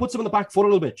 So that puts them on the back foot a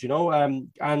little bit,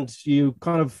 and you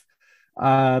kind of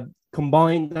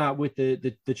combine that with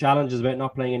the challenges about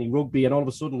not playing any rugby, and all of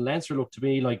a sudden Leinster looked to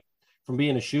me like from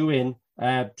being a shoe-in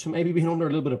to maybe being under a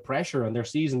little bit of pressure, and their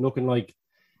season looking like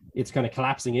it's kind of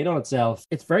collapsing in on itself.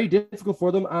 It's very difficult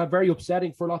for them, very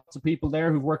upsetting for lots of people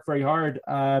there who've worked very hard.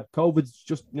 COVID's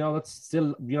just, that's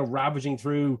still, ravaging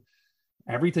through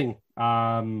everything.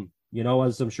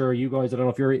 As I'm sure you guys, I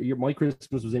don't know if my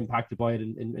Christmas was impacted by it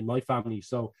in my family.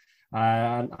 So,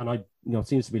 and I, it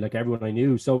seems to be like everyone I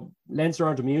knew. So Leinster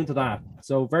aren't immune to that.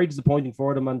 So very disappointing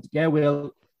for them. And yeah,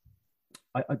 Will,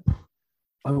 I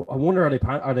wonder, are they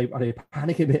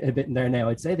panicking a bit in there now?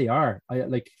 I'd say they are. I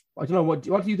don't know, what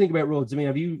do you think about Rhodes? I mean,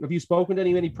 have you spoken to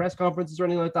any press conferences or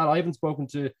anything like that? I've spoken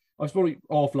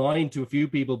offline to a few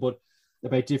people, but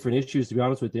about different issues, to be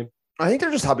honest with you. I think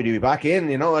they're just happy to be back in.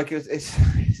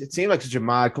 It seemed like such a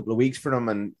mad couple of weeks for them,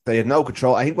 and they had no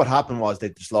control. I think what happened was they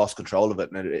just lost control of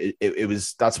it, and it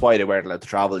was that's why they weren't allowed to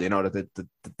travel. That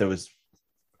there was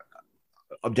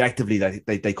objectively that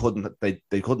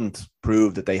they couldn't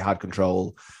prove that they had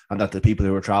control, and that the people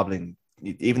who were traveling,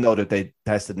 even though that they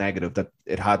tested negative, that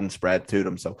it hadn't spread to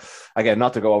them. So again,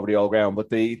 not to go over the old ground, but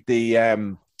I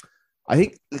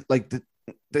think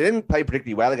they didn't play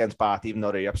particularly well against Bath, even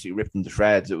though they absolutely ripped them to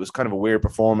shreds. It was kind of a weird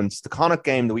performance. The Connacht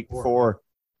game the week before,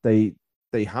 they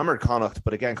hammered Connacht,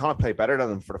 but again, Connacht played better than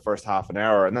them for the first half an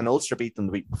hour, and then Ulster beat them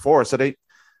the week before. So they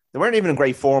weren't even in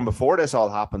great form before this all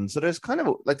happened. So there's kind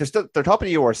of like they're top of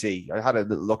the URC. I had a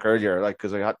little look earlier,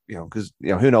 because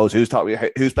who knows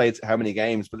who's played how many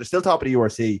games, but they're still top of the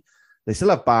URC. They still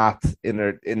have Bath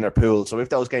in their pool. So if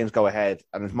those games go ahead,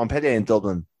 and it's Montpellier and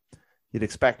Dublin, you'd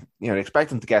expect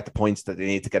them to get the points that they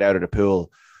need to get out of the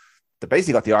pool. They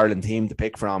basically got the Ireland team to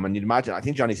pick from, and you'd imagine, I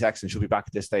think Johnny Sexton should be back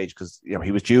at this stage because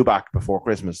he was due back before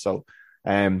Christmas. So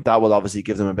that will obviously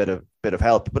give them a bit of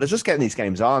help. But it's just getting these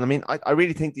games on. I mean, I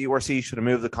really think the URC should have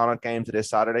moved the Connacht game to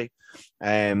this Saturday.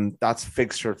 That's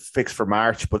fixed for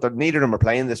March, but neither of them are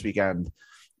playing this weekend.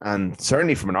 And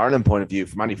certainly from an Ireland point of view,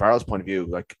 from Andy Farrell's point of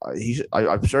view,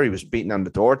 I'm sure he was beating on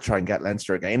the door to try and get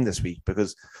Leinster a game this week,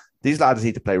 because these lads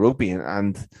need to play rugby,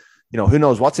 and who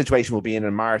knows what situation we'll be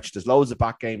in March. There's loads of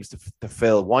back games to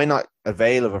fill. Why not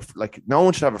avail of no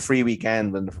one should have a free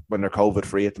weekend when they're COVID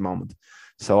free at the moment.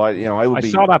 So I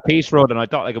saw that piece, Rod, and I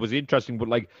thought it was interesting, but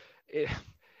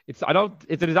it's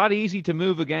that easy to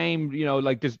move a game,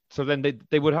 this. So then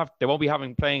they won't be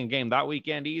playing a game that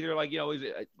weekend either. I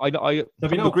agree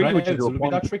with you. Would it be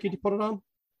that tricky to put it on?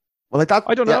 Well, that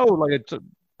I don't know.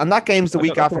 And that game's the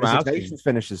week after the Six Nations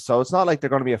finishes, so it's not like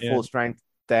they're going to be a full strength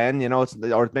then.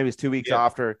 Or maybe it's 2 weeks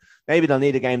after. Maybe they'll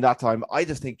need a game that time. I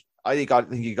think you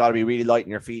got to be really light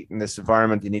on your feet in this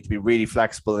environment. You need to be really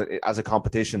flexible as a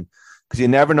competition, because you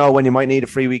never know when you might need a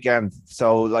free weekend.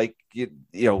 So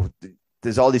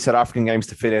there's all these South African games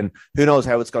to fit in. Who knows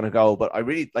how it's going to go? But I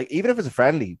really even if it's a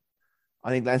friendly,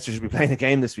 I think Leinster should be playing a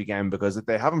game this weekend, because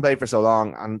they haven't played for so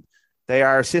long, and they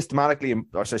are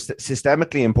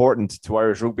systemically important to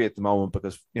Irish rugby at the moment,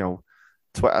 because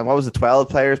what was it, 12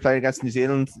 players playing against New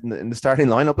Zealand in the starting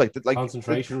lineup?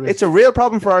 Concentration it's a real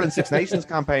problem for Ireland's Six Nations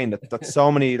campaign that so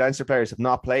many Leinster players have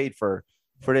not played for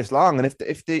this long. And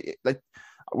if they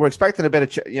we're expecting a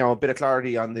bit of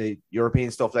clarity on the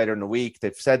European stuff later in the week.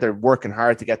 They've said they're working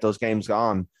hard to get those games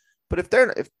on. But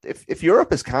if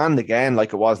Europe is canned again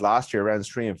like it was last year, rounds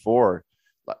 3 and 4,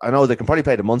 I know they can probably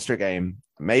play the Munster game,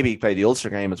 maybe play the Ulster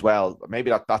game as well.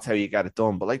 Maybe that's how you get it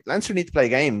done. But Leinster need to play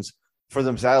games for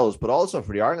themselves, but also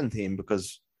for the Ireland team,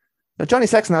 because Johnny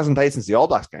Sexton hasn't played since the All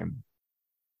Blacks game.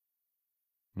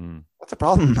 That's a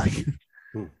problem.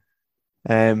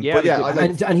 And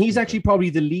he's actually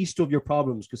probably the least of your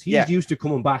problems, because he's used to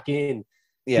coming back in.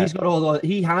 Yeah.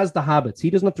 He has the habits. He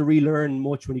doesn't have to relearn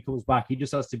much when he comes back. He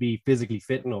just has to be physically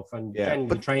fit enough, and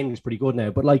the training is pretty good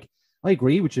now. But I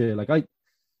agree with you.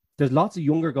 There's lots of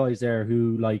younger guys there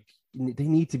who they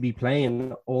need to be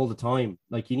playing all the time.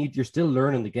 You're still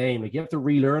learning the game. You have to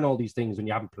relearn all these things when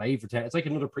you haven't played for 10. It's like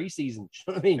another preseason. You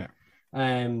know what I mean?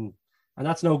 Yeah. And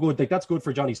that's no good. That's good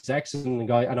for Johnny Sexton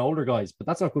and older guys, but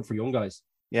that's not good for young guys.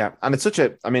 Yeah, and it's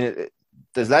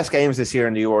there's less games this year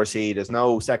in the URC. There's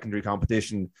no secondary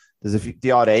competition. There's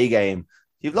the odd A game.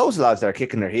 You've loads of lads that are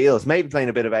kicking their heels, maybe playing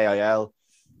a bit of AIL.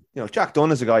 Jack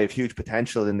Dunn is a guy of huge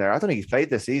potential in there. I don't think he's played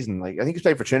this season. I think he's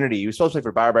played for Trinity. He was supposed to play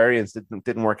for Barbarians.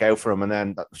 Didn't work out for him, and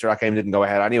then that game didn't go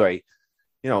ahead anyway.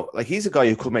 He's a guy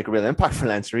who could make a real impact for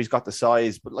Leinster. He's got the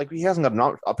size, but he hasn't got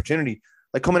an opportunity.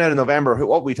 Coming out of November,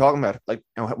 what are we talking about?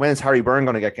 When is Harry Byrne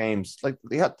going to get games?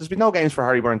 There's been no games for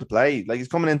Harry Byrne to play. He's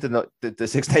coming into the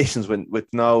Six Nations with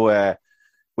no,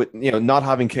 not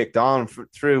having kicked on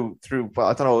through. Well,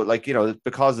 I don't know,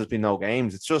 because there's been no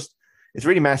games. It's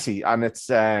really messy, and it's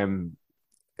not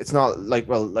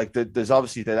there's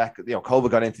obviously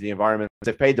COVID got into the environment.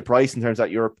 They've paid the price in terms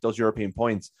of those European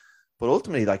points, But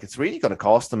ultimately, like, it's really going to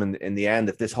cost them in the end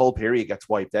if this whole period gets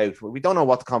wiped out. We don't know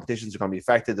what the competitions are going to be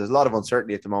affected. There's a lot of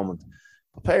uncertainty at the moment.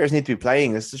 But players need to be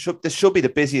playing. This should be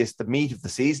the meat of the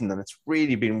season, and it's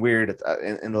really been weird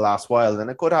in the last while. And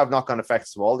it could have knock-on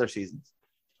effects to all their seasons.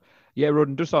 Yeah,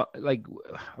 Rudden, just like,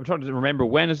 I'm trying to remember,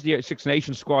 when is the Six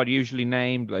Nations squad usually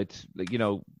named? Like you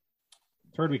know,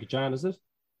 third week of Jan, is it?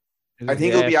 I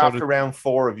think it'll be after round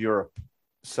 4 of Europe.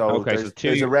 So okay, there's, so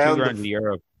two round of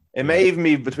Europe. It may even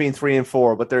be between 3 and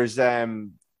 4, but there's a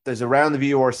round of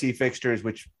URC fixtures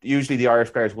which usually the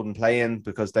Irish players wouldn't play in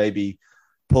because they'd be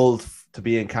pulled to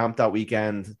be in camp that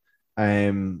weekend.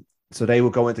 So they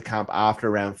would go into camp after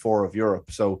round 4 of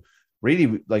Europe. So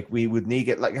really, like, we would need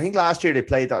it. Like, I think last year they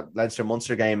played that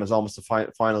Leinster-Munster game as almost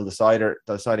the final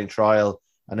deciding trial,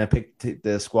 and then picked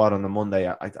the squad on the Monday.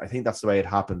 I think that's the way it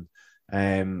happened.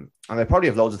 And they probably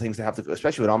have loads of things they have to,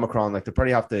 especially with Omicron, like they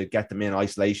probably have to get them in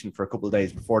isolation for a couple of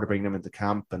days before they bring them into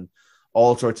camp, and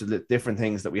all sorts of different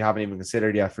things that we haven't even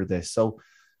considered yet for this. So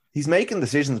he's making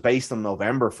decisions based on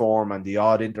November form and the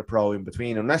odd interpro in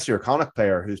between, unless you're a Connacht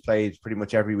player who's played pretty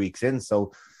much every week since.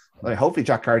 So like, hopefully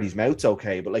Jack Carty's mouth's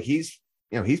okay, but like he's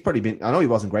probably been, I know he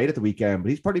wasn't great at the weekend, but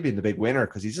he's probably been the big winner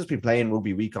because he's just been playing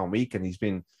rugby week on week, and he's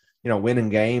been, winning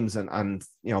games and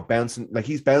bouncing, like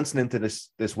he's bouncing into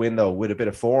this window with a bit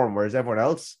of form, whereas everyone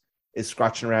else is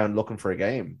scratching around looking for a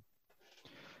game.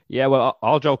 Yeah, well,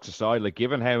 all jokes aside, like,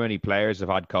 given how many players have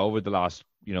had COVID the last,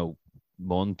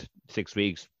 month, 6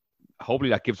 weeks,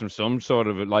 hopefully that gives them some sort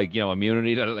of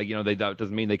immunity that that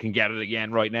doesn't mean they can get it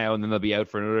again right now and then they'll be out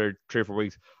for another 3 or 4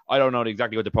 weeks. I don't know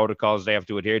exactly what the protocols they have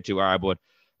to adhere to are, but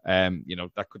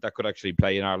that could actually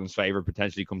play in Ireland's favour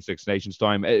potentially come Six Nations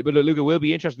time. But look, it will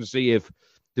be interesting to see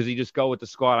does he just go with the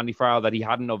squad Andy Farrell that he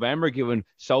had in November, given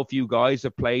so few guys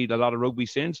have played a lot of rugby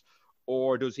since,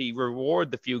 or does he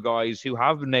reward the few guys who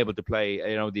have been able to play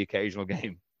the occasional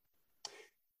game?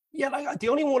 Yeah, like the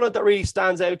only one that really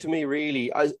stands out to me, really,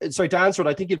 to answer it,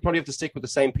 I think you'd probably have to stick with the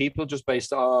same people just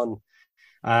based on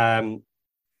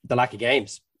the lack of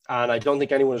games. And I don't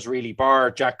think anyone is really, bar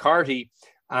Jack Carty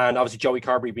and obviously Joey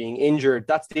Carberry being injured.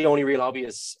 That's the only real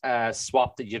obvious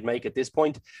swap that you'd make at this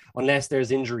point, unless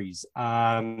there's injuries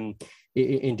in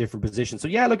different positions. So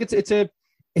yeah, look, it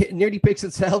nearly picks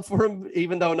itself for him,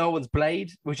 even though no one's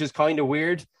played, which is kind of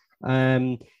weird.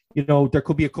 There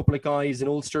could be a couple of guys in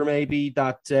Ulster maybe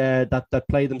that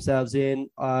play themselves in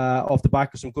off the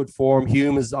back of some good form.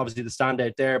 Hume is obviously the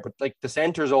standout there, but like the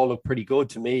centres all look pretty good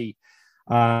to me,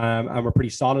 and we're pretty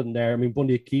solid in there. I mean,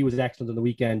 Bundy Key was excellent on the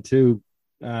weekend too.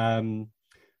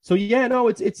 So yeah, no,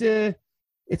 it's a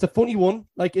funny one.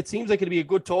 Like, it seems like it'd be a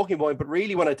good talking point, but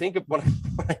really, when I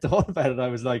thought about it, I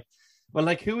was like, well,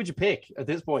 like, who would you pick at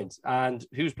this point, and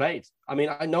who's played? I mean,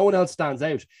 no one else stands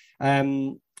out.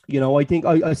 I think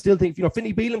I still think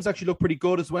Finney Beelam's actually looked pretty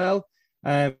good as well.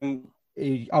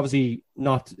 Obviously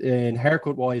not in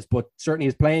haircut wise, but certainly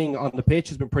his playing on the pitch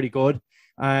has been pretty good.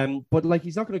 But like,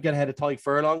 he's not going to get ahead of Tyke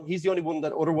Furlong. He's the only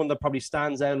other one that probably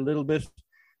stands out a little bit.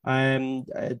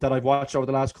 That I've watched over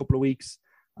the last couple of weeks.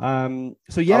 So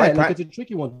yeah, it's a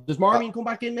tricky one. Does Marmion come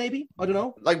back in? Maybe, I don't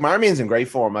know. Like, Marmion's in great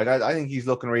form. Like, I think he's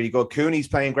looking really good. Cooney's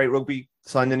playing great rugby.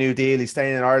 Signed a new deal. He's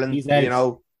staying in Ireland. He's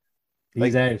out.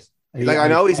 He's out. I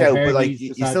know he's out, but like,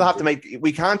 you still have to make.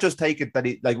 We can't just take it that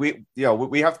he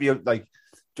we have to be like,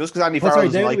 just because Andy Farrell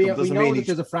doesn't like him doesn't mean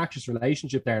there's a fractious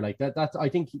relationship there. Like that. I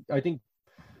think.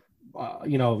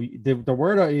 The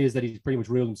word is that he's pretty much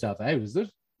ruled himself out. Is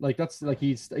it? Like, that's like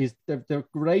the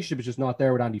relationship is just not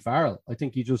there with Andy Farrell. I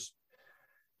think he just,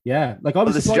 like, I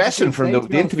was the suggestion from the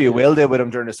interview Will did with him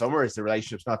during the summer is the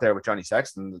relationship's not there with Johnny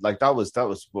Sexton. Like, that was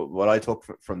what I took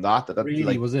from that. Really,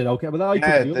 like, was it okay? Well,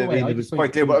 it was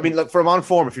quite clear. But I mean, look, from on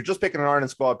form, if you're just picking an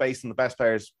Ireland squad based on the best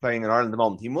players playing in Ireland at the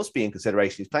moment, he must be in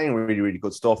consideration. He's playing really, really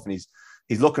good stuff, and he's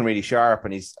looking really sharp,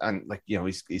 and he's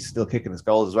still kicking his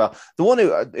goals as well. The one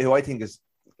who I think is,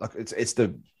 like,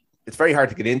 it's very hard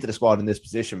to get into the squad in this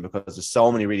position because there's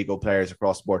so many really good players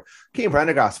across the board. Cian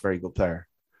Prendergast, very good player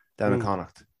down in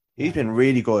Connacht. He's been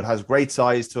really good, has great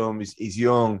size to him. He's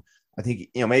young. I think,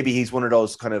 maybe he's one of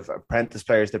those kind of apprentice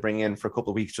players they bring in for a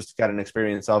couple of weeks just to get an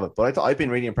experience of it. But I've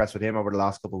been really impressed with him over the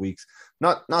last couple of weeks.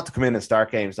 Not to come in and start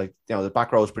games. Like, the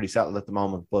back row is pretty settled at the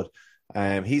moment, but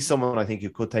he's someone I think you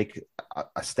could take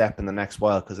a step in the next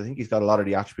while, because I think he's got a lot of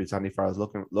the attributes Andy Farrell's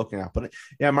looking at. But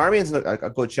yeah, Marmion's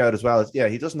a good shout as well. Yeah,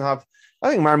 he doesn't have. I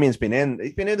think Marmion's been in.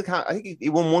 He's been in the cap. I think he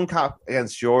won one cap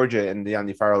against Georgia in the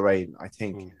Andy Farrell reign, I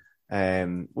think,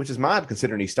 which is mad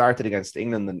considering he started against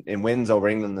England in wins over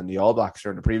England and the All Blacks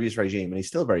during the previous regime, and he's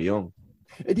still very young.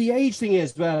 The age thing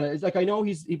is, well, it's like, I know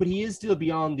but he is still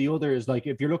beyond the others. Like,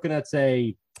 if you're looking at,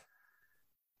 say,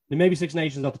 maybe Six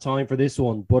Nations not the time for this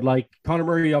one, but like Conor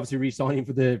Murray obviously re-signing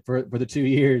for the 2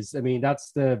 years. I mean,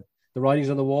 that's the writings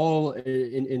on the wall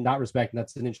in that respect, and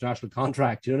that's an international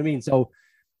contract. You know what I mean? So,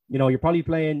 you know, you might be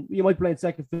playing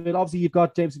second fiddle. Obviously, you've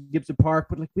got James Gibson Park,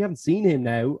 but like we haven't seen him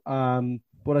now.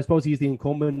 But I suppose he's the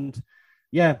incumbent.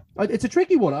 Yeah, it's a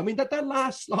tricky one. I mean, that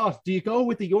last slot, do you go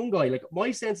with the young guy? Like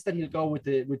my sense is that he'll go with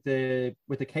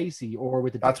the Casey or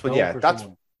with the.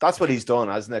 That's what he's done,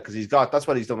 hasn't it? Because that's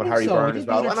what he's done with Harry Byrne as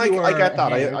well. And I get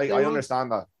that. I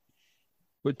understand that.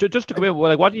 But just to come in,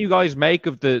 like, what do you guys make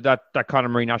of that Conor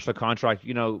Murray national contract?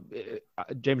 You know,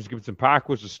 James Gibson Park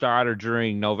was the starter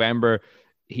during November.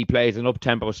 He plays an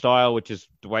up-tempo style, which is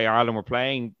the way Ireland were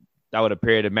playing. That would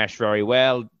appear to mesh very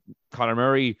well. Conor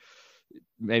Murray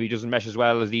maybe doesn't mesh as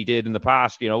well as he did in the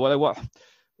past. You know, what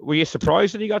were you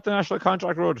surprised that he got the national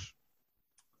contract, Rod?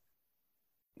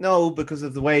 No, because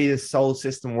of the way this whole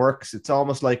system works. It's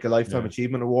almost like a lifetime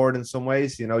achievement award in some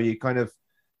ways. You know, you kind of,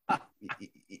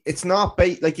 it's not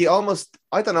like you almost,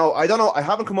 I don't know. I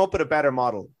haven't come up with a better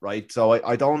model, right? So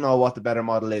I don't know what the better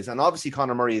model is. And obviously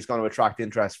Conor Murray is going to attract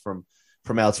interest from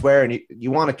elsewhere. And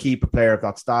you want to keep a player of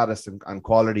that status and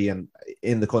quality and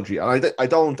in the country. And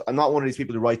I'm not one of these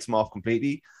people who writes him off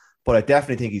completely, but I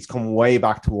definitely think he's come way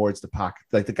back towards the pack.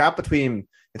 Like in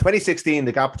 2016,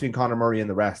 the gap between Conor Murray and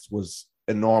the rest was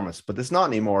enormous, but it's not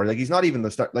anymore. Like he's not even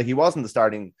he wasn't the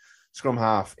starting scrum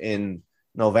half in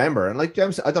November. And like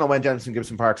James, I don't know when Jameson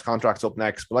Gibson Park's contract's up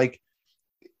next, but like,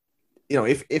 you know,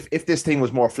 if this thing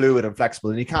was more fluid and flexible,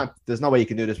 and there's no way you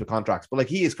can do this with contracts, but like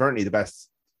he is currently the best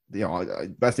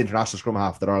international scrum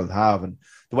half that Ireland have, and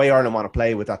the way Ireland want to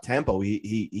play with that tempo,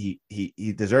 he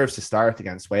deserves to start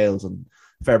against Wales on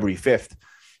February 5th.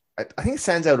 I think it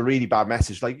sends out a really bad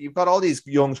message. Like you've got all these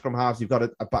young scrum halves, you've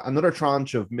got another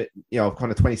tranche of, you know,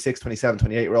 kind of 26, 27,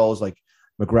 28 rows like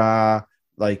McGrath,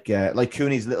 like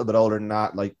Cooney's a little bit older than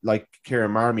that, like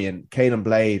Kieran Marmion, Caelan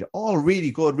Blade, all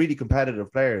really good, really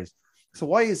competitive players. So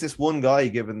why is this one guy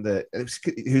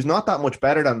who's not that much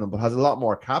better than them, but has a lot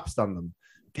more caps than them,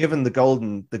 given the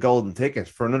golden ticket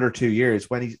for another 2 years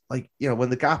when he's like, you know, when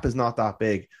the gap is not that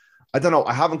big? I don't know.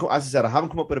 I haven't come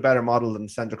up with a better model than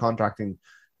central contracting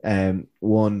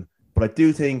one, but I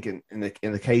do think in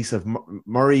the case of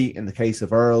Murray, in the case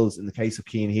of Earls, in the case of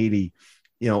Cian Healy,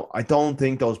 you know, I don't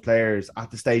think those players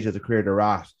at the stage of the career they're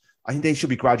at, I think they should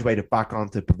be graduated back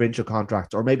onto provincial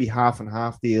contracts or maybe half and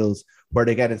half deals where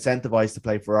they get incentivized to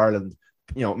play for Ireland.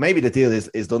 You know, maybe the deal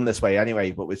is done this way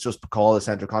anyway, but it's just called a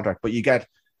central contract, but you get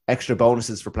extra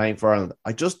bonuses for playing for Ireland.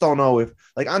 I just don't know if,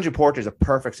 like, Andrew Porter is a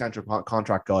perfect central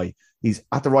contract guy. He's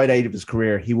at the right age of his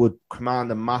career. He would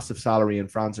command a massive salary in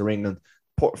France or England.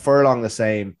 Furlong the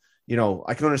same. You know,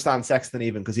 I can understand Sexton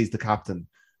even because he's the captain.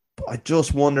 But I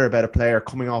just wonder about a player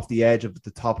coming off the edge of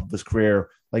the top of his career.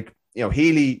 Like, you know,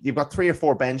 Healy, you've got 3 or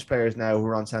 4 bench players now who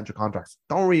are on central contracts.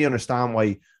 Don't really understand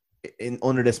why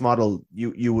under this model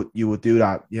you would do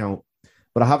that, you know.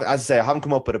 But I haven't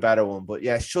come up with a better one. But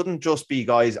yeah, it shouldn't just be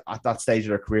guys at that stage of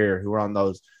their career who are on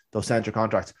those central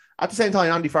contracts. At the same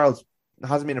time, Andy Farrell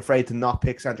hasn't been afraid to not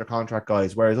pick central contract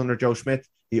guys, whereas under Joe Schmidt,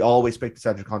 he always picked the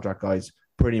central contract guys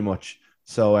pretty much.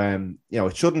 So, you know,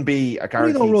 it shouldn't be a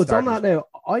guaranteed on that now.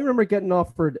 I remember getting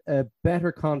offered a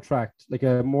better contract, like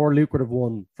a more lucrative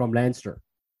one from Leinster.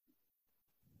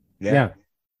 Yeah.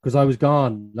 Because I was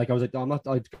gone. Like I was like, I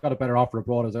got a better offer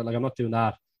abroad. I was like, I'm not doing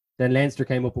that. Then Leinster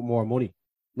came up with more money.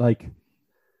 Like,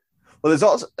 well, there's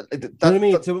also you know what I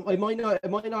mean. So it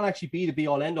might not actually be the be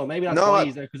all end all. Maybe that's why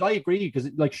he's there. Because I agree.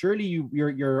 Because like surely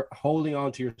you're holding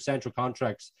on to your central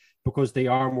contracts because they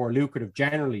are more lucrative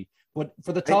generally. But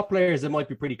for the top players, it might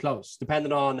be pretty close,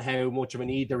 depending on how much of a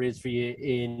need there is for you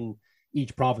in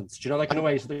each province. Do you know, like in a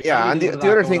way? So and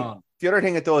the other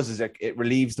thing it does is it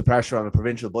relieves the pressure on the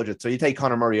provincial budget. So you take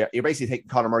Conor Murray, you're basically taking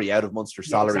Conor Murray out of Munster's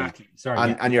salary,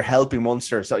 and you're helping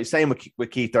Munster. So you're saying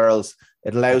with Keith Earls,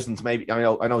 it allows them to maybe, I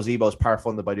know Zebo's part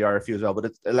funded by the IRFU as well, but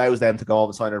it allows them to go off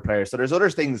and sign their players. So there's other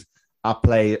things at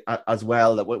play as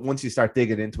well that once you start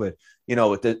digging into it, you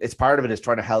know, it's part of it is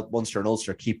trying to help Munster and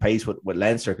Ulster keep pace with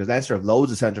Leinster, because Leinster have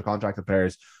loads of central contracted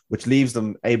players, which leaves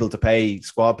them able to pay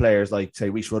squad players like, say,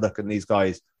 Rhys Ruddock and these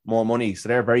guys more money. So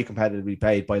they're very competitively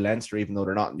paid by Leinster, even though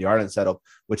they're not in the Ireland setup,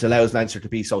 which allows Leinster to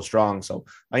be so strong. So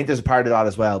I think there's a part of that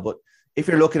as well. But if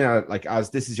you're looking at it like as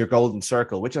this is your golden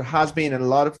circle, which it has been in a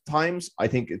lot of times, I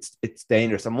think it's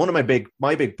dangerous. And one of my big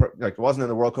like, it wasn't in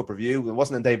the World Cup review, it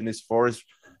wasn't in David Nucifor's,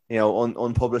 you know,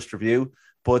 unpublished review,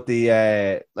 but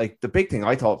the big thing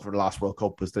I thought for the last World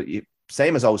Cup was that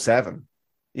same as 07,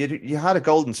 you had a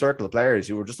golden circle of players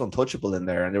who were just untouchable in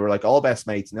there, and they were like all best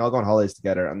mates, and they all go on holidays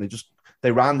together, and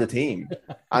they ran the team.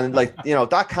 And like, you know,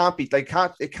 that can't be, like,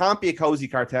 it can't be a cozy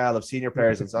cartel of senior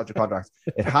players and such contracts.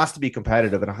 It has to be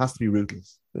competitive and it has to be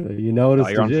ruthless. You noticed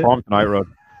you're on form tonight, Rod.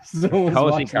 Someone's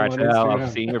Cozy watching on cartel of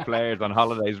Instagram. senior players on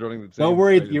holidays running the team. Don't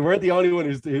worry, you weren't the only one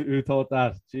who thought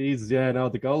that. Jesus, yeah, no,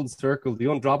 the golden circle, the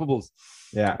undroppables.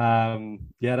 Yeah.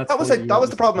 Yeah, that was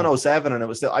the problem in 07, and it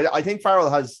was still. I think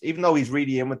Farrell has, even though he's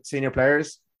really in with senior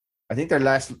players, I think they're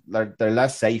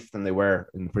less safe than they were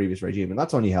in the previous regime, and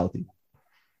that's only healthy.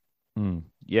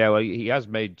 Yeah, well, he has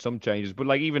made some changes, but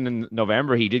like even in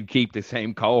November, he did keep the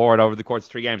same cohort over the course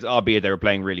of 3 games, albeit they were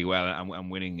playing really well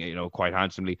and winning, you know, quite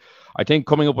handsomely. I think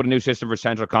coming up with a new system for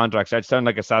central contracts, that sound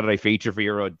like a Saturday feature for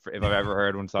Euro if I've ever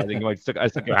heard one. So I think I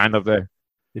stick your hand up there.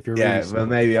 If you're well,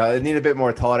 maybe I need a bit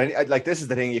more thought. Like, this is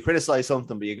the thing: you criticize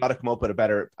something, but you got to come up with a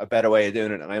better way of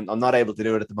doing it. And I'm not able to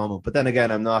do it at the moment. But then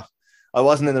again, I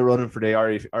wasn't in the running for the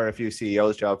IRFU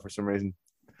CEO's job for some reason.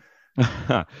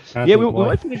 Yeah, we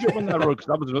might finish up on that, because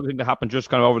that was another thing that happened just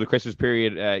kind of over the Christmas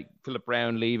period. Philip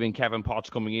Brown leaving, Kevin Potts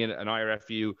coming in, an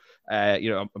IRFU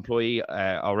employee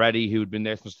already who'd been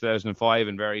there since 2005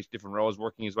 in various different roles,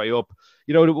 working his way up.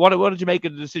 You know, what did you make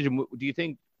of the decision? Do you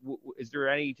think, is there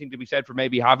anything to be said for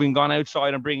maybe having gone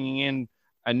outside and bringing in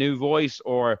a new voice?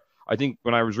 Or I think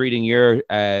when I was reading your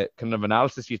kind of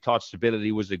analysis, you thought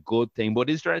stability was a good thing, but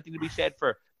is there anything to be said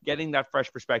for getting that fresh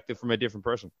perspective from a different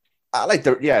person?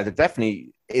 There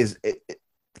definitely is.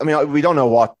 I mean, we don't know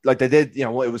what, like, they did, you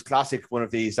know, it was classic one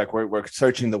of these, like, we're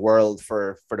searching the world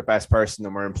for the best person,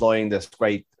 and we're employing this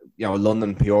great, you know,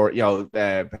 London PR, you know,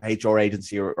 HR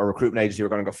agency or recruitment agency. We're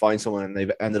going to go find someone, and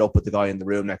they've ended up with the guy in the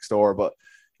room next door. But,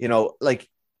 you know, like,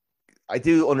 I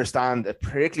do understand that,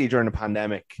 particularly during the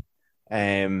pandemic,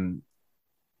 going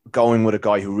with a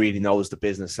guy who really knows the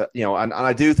business, you know, and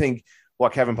I do think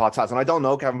what Kevin Potts has, and I don't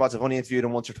know Kevin Potts, I've only interviewed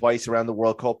him once or twice around the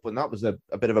World Cup, and that was a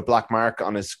bit of a black mark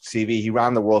on his CV. He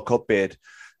ran the World Cup bid,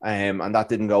 and that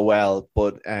didn't go well.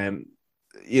 But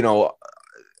you know,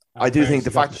 I do think the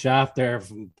fact the shaft there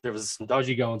was some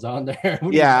dodgy goings on there.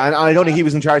 Yeah, and I don't think he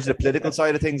was in charge of the political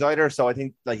side of things either. So I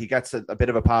think, like, he gets a bit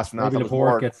of a pass from that. That was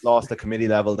more lost at committee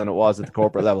level than it was at the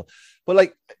corporate level. But,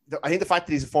 like, I think the fact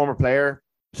that he's a former player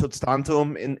should stand to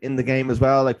him in the game as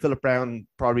well. Like, Philip Brown,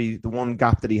 probably the one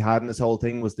gap that he had in this whole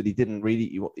thing was that he didn't really,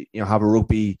 you know, have a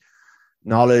rugby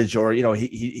knowledge, or, you know, he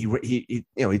you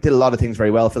know, he did a lot of things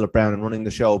very well, Philip Brown, in running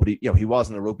the show, but he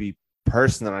wasn't a rugby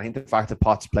person. And I think the fact that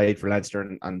Potts played for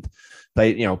Leinster and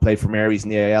played for Mary's in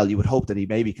the AIL, you would hope that he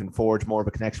maybe can forge more of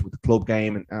a connection with the club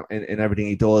game and in everything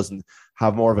he does, and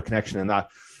have more of a connection in that.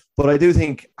 But I do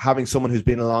think having someone who's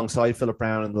been alongside Philip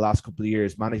Brown in the last couple of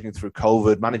years, managing through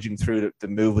COVID, managing through the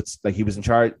move, it's like he was in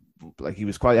charge, like he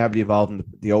was quite heavily involved in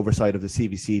the oversight of the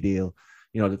CVC deal,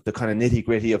 you know, the kind of nitty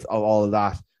gritty of all of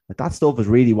that. Like, that stuff is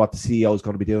really what the CEO is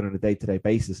going to be doing on a day-to-day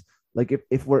basis. Like,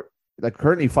 if we're like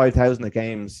currently 5,000 at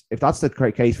games, if that's the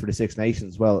case for the Six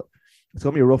Nations, well, it's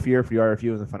going to be a rough year for the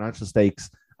IRFU and the financial stakes,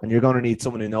 and you're going to need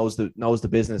someone who knows the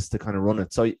business to kind of run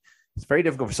it. So it's very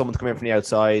difficult for someone to come in from the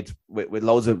outside with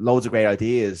loads of great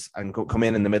ideas and come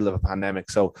in the middle of a pandemic.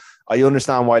 So I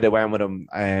understand why they went with him.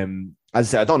 As I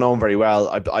said, I don't know him very well.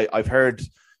 I've heard,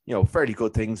 you know, fairly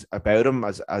good things about him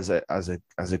as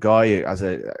a guy,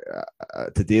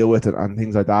 to deal with it and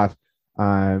things like that.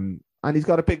 And he's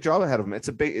got a big job ahead of him. It's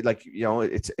a big, like, you know,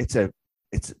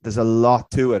 there's a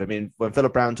lot to it. I mean, when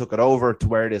Philip Brown took it over to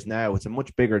where it is now, it's a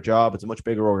much bigger job. It's a much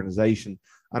bigger organization,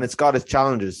 and it's got its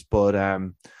challenges. But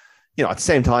you know, at the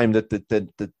same time,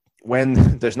 that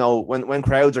when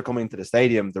crowds are coming to the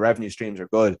stadium, the revenue streams are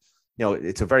good. You know,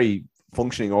 it's a very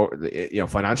functioning, or, you know,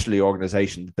 financially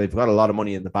organization. They've got a lot of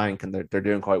money in the bank, and they're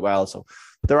doing quite well. So,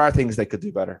 but there are things they could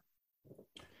do better.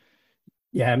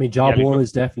 Yeah, I mean, job one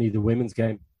is definitely the women's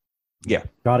game. Yeah,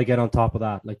 got to get on top of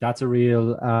that. Like, that's a real,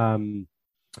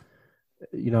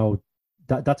 you know,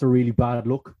 that's a really bad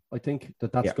look. I think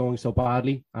that's going so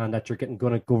badly, and that you're getting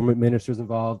government ministers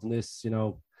involved in this. You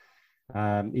know.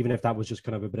 Even if that was just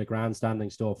kind of a bit of grandstanding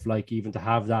stuff, like, even to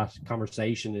have that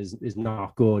conversation is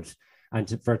not good, and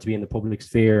for it to be in the public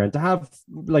sphere, and to have,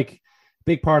 like, a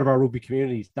big part of our rugby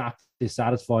community that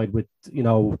dissatisfied with, you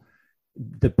know,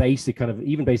 the basic kind of,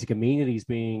 even basic amenities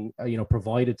being you know,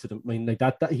 provided to them. I mean, like,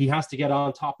 that he has to get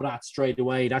on top of that straight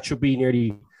away. That should be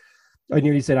I'd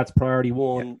nearly say that's priority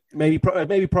one, maybe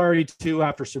priority two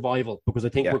after survival, because I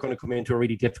think we're going to come into a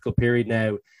really difficult period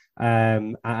now.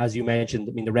 As you mentioned,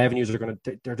 I mean, the revenues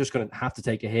they're just going to have to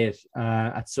take a hit.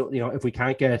 So, you know, if we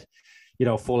can't get, you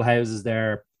know, full houses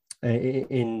there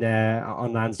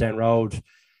on Lansdowne Road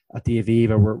at the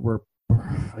Aviva, we're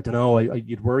I don't know,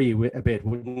 you'd worry a bit,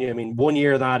 wouldn't you? I mean, 1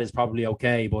 year of that is probably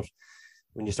okay, but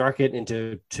when you start getting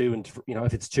into two, and, you know,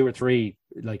 if it's 2 or 3,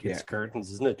 like it's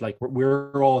curtains, isn't it? Like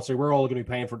we're all going to be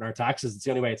paying for it in our taxes. It's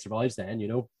the only way it survives then, you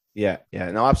know? Yeah.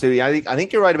 No, absolutely. I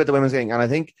think you're right about the women's thing. And I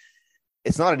think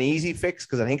it's not an easy fix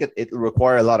because I think it'll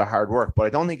require a lot of hard work, but I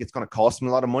don't think it's going to cost them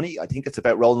a lot of money. I think it's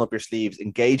about rolling up your sleeves,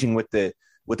 engaging with the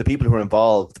people who are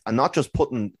involved, and not just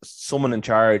putting someone in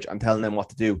charge and telling them what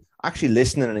to do. Actually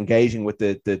listening and engaging with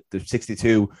the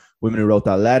 62 women who wrote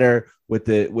that letter, with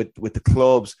the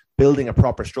clubs, building a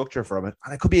proper structure for him.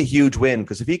 And it could be a huge win,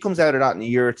 because if he comes out of that in a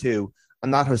year or two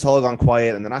and that has all gone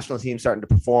quiet and the national team starting to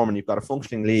perform and you've got a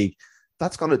functioning league,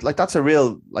 that's a feather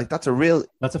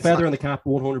in the cap,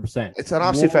 100%. It's an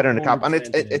absolute feather in the cap, and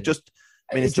it just.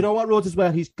 I mean, do you know what, Rhodes, as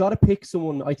well? He's got to pick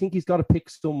someone. I think he's got to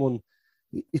pick someone.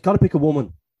 He's got to pick a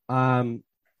woman, an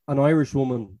Irish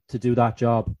woman, to do that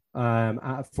job, and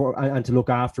to look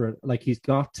after it. Like, he's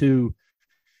got to.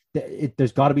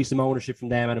 There's got to be some ownership from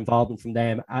them and involvement from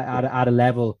them at a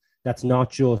level that's not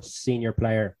just senior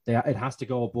player. It has to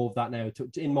go above that now.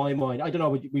 In my mind, I don't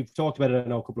know. We've talked about it, I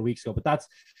know, a couple of weeks ago, but that's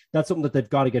something that they've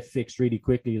got to get fixed really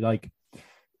quickly. Like,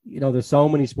 you know, there's so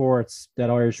many sports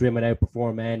that Irish women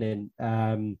outperform men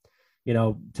in. You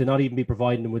know, to not even be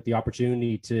providing them with the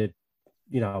opportunity to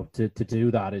do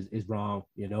that is wrong,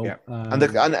 you know. Yeah. And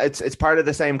it's part of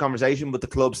the same conversation, but the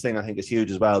clubs thing I think is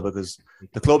huge as well, because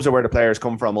the clubs are where the players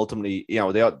come from ultimately. You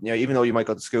know, even though you might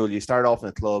go to school, you start off in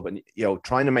a club, and you know,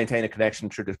 trying to maintain a connection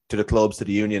to the clubs, to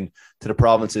the union, to the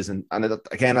provinces, and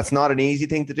again, that's not an easy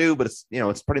thing to do, but it's, you know,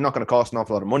 it's probably not going to cost an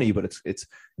awful lot of money, but it's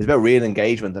about real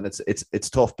engagement, and it's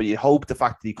tough. But you hope the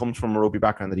fact that he comes from a rugby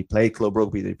background, that he played club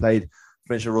rugby, that he played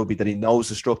provincial rugby, that he knows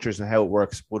the structures and how it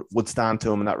works, would stand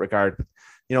to him in that regard. But,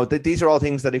 you know, these are all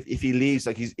things that if he leaves,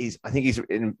 like I think he's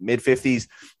in mid-50s,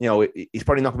 you know, he's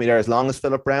probably not going to be there as long as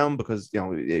Philip Brown, because, you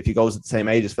know, if he goes at the same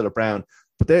age as Philip Brown,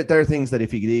 but there are things that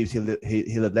if he leaves, he'll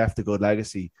have left a good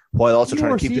legacy, while also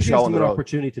trying to keep the show on the road. An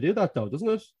opportunity to do that, though, doesn't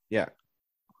it? Yeah.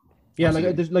 Yeah, absolutely.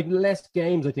 Like there's like less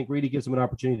games, I think, really gives him an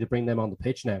opportunity to bring them on the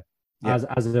pitch now, as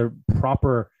a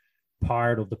proper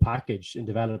part of the package in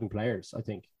developing players, I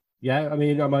think. Yeah, I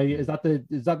mean, is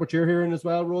that what you're hearing as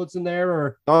well, Rhodes, in there?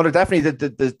 Or no, they're definitely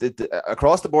the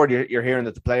across the board. You're hearing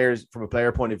that the players, from a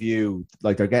player point of view,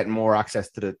 like, they're getting more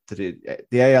access to the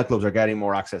AL clubs are getting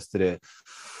more access to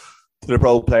the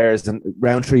pro players. And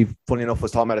Roundtree, funny enough,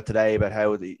 was talking about it today, about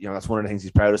how that's one of the things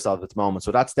he's proudest of at the moment.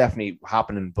 So that's definitely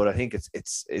happening. But I think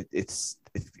it's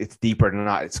deeper than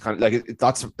that. It's kind of like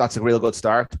that's a real good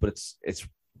start, but it's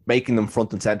making them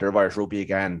front and center of Irish rugby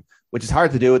again, which is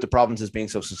hard to do with the provinces being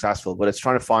so successful, but it's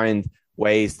trying to find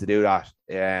ways to do that.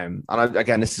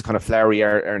 Again, this is kind of flowery,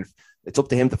 and it's up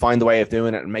to him to find the way of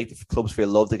doing it and make the clubs feel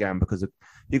loved again, because if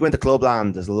you go into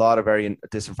clubland, there's a lot of very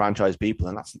disenfranchised people,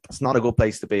 and that's not a good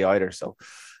place to be either. So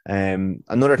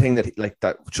another thing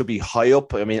that should be high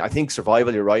up, I mean, I think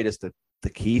survival, you're right, is the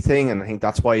key thing, and I think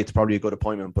that's why it's probably a good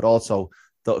appointment, but also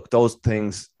those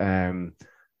things, and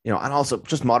also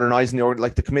just modernizing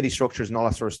the committee structures and all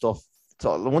that sort of stuff.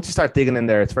 So once you start digging in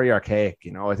there, it's very archaic.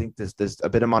 You know, I think there's a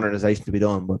bit of modernization to be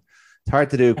done, but it's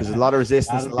hard to do because there's a lot of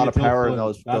resistance and a lot of power in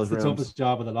those rooms. That's the toughest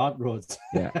job of the lot, Rhodes.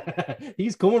 Yeah.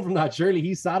 He's coming from that. Surely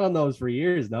he's sat on those for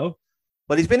years, no?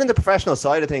 But he's been in the professional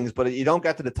side of things, but you don't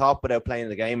get to the top without playing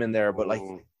the game in there. But I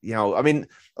mean,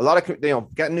 a lot of,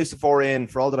 getting Nucifor in,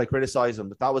 for all that I criticize him,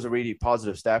 but that was a really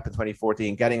positive step in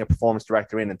 2014, getting a performance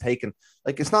director in and taking,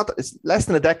 it's less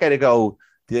than a decade ago,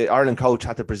 the Ireland coach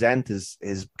had to present his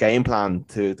game plan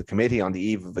to the committee on the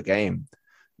eve of a game.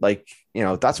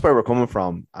 That's where we're coming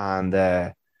from. And,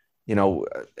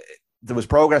 there was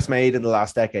progress made in the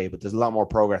last decade, but there's a lot more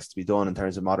progress to be done in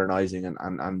terms of modernizing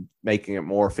and making it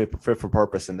more fit for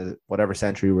purpose in whatever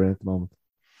century we're in at the moment.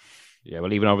 Yeah,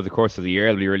 well, even over the course of the year,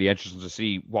 it'll be really interesting to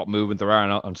see what movement there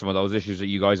are on some of those issues that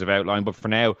you guys have outlined. But for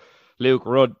now, Luke,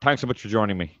 Rudd, thanks so much for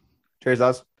joining me. Cheers,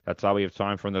 lads. That's all we have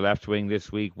time for on the Left Wing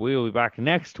this week. We'll be back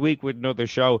next week with another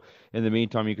show. In the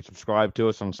meantime, you can subscribe to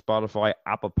us on Spotify,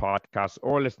 Apple Podcasts,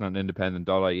 or listen on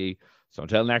independent.ie. So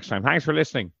until next time, thanks for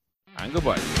listening and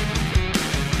goodbye.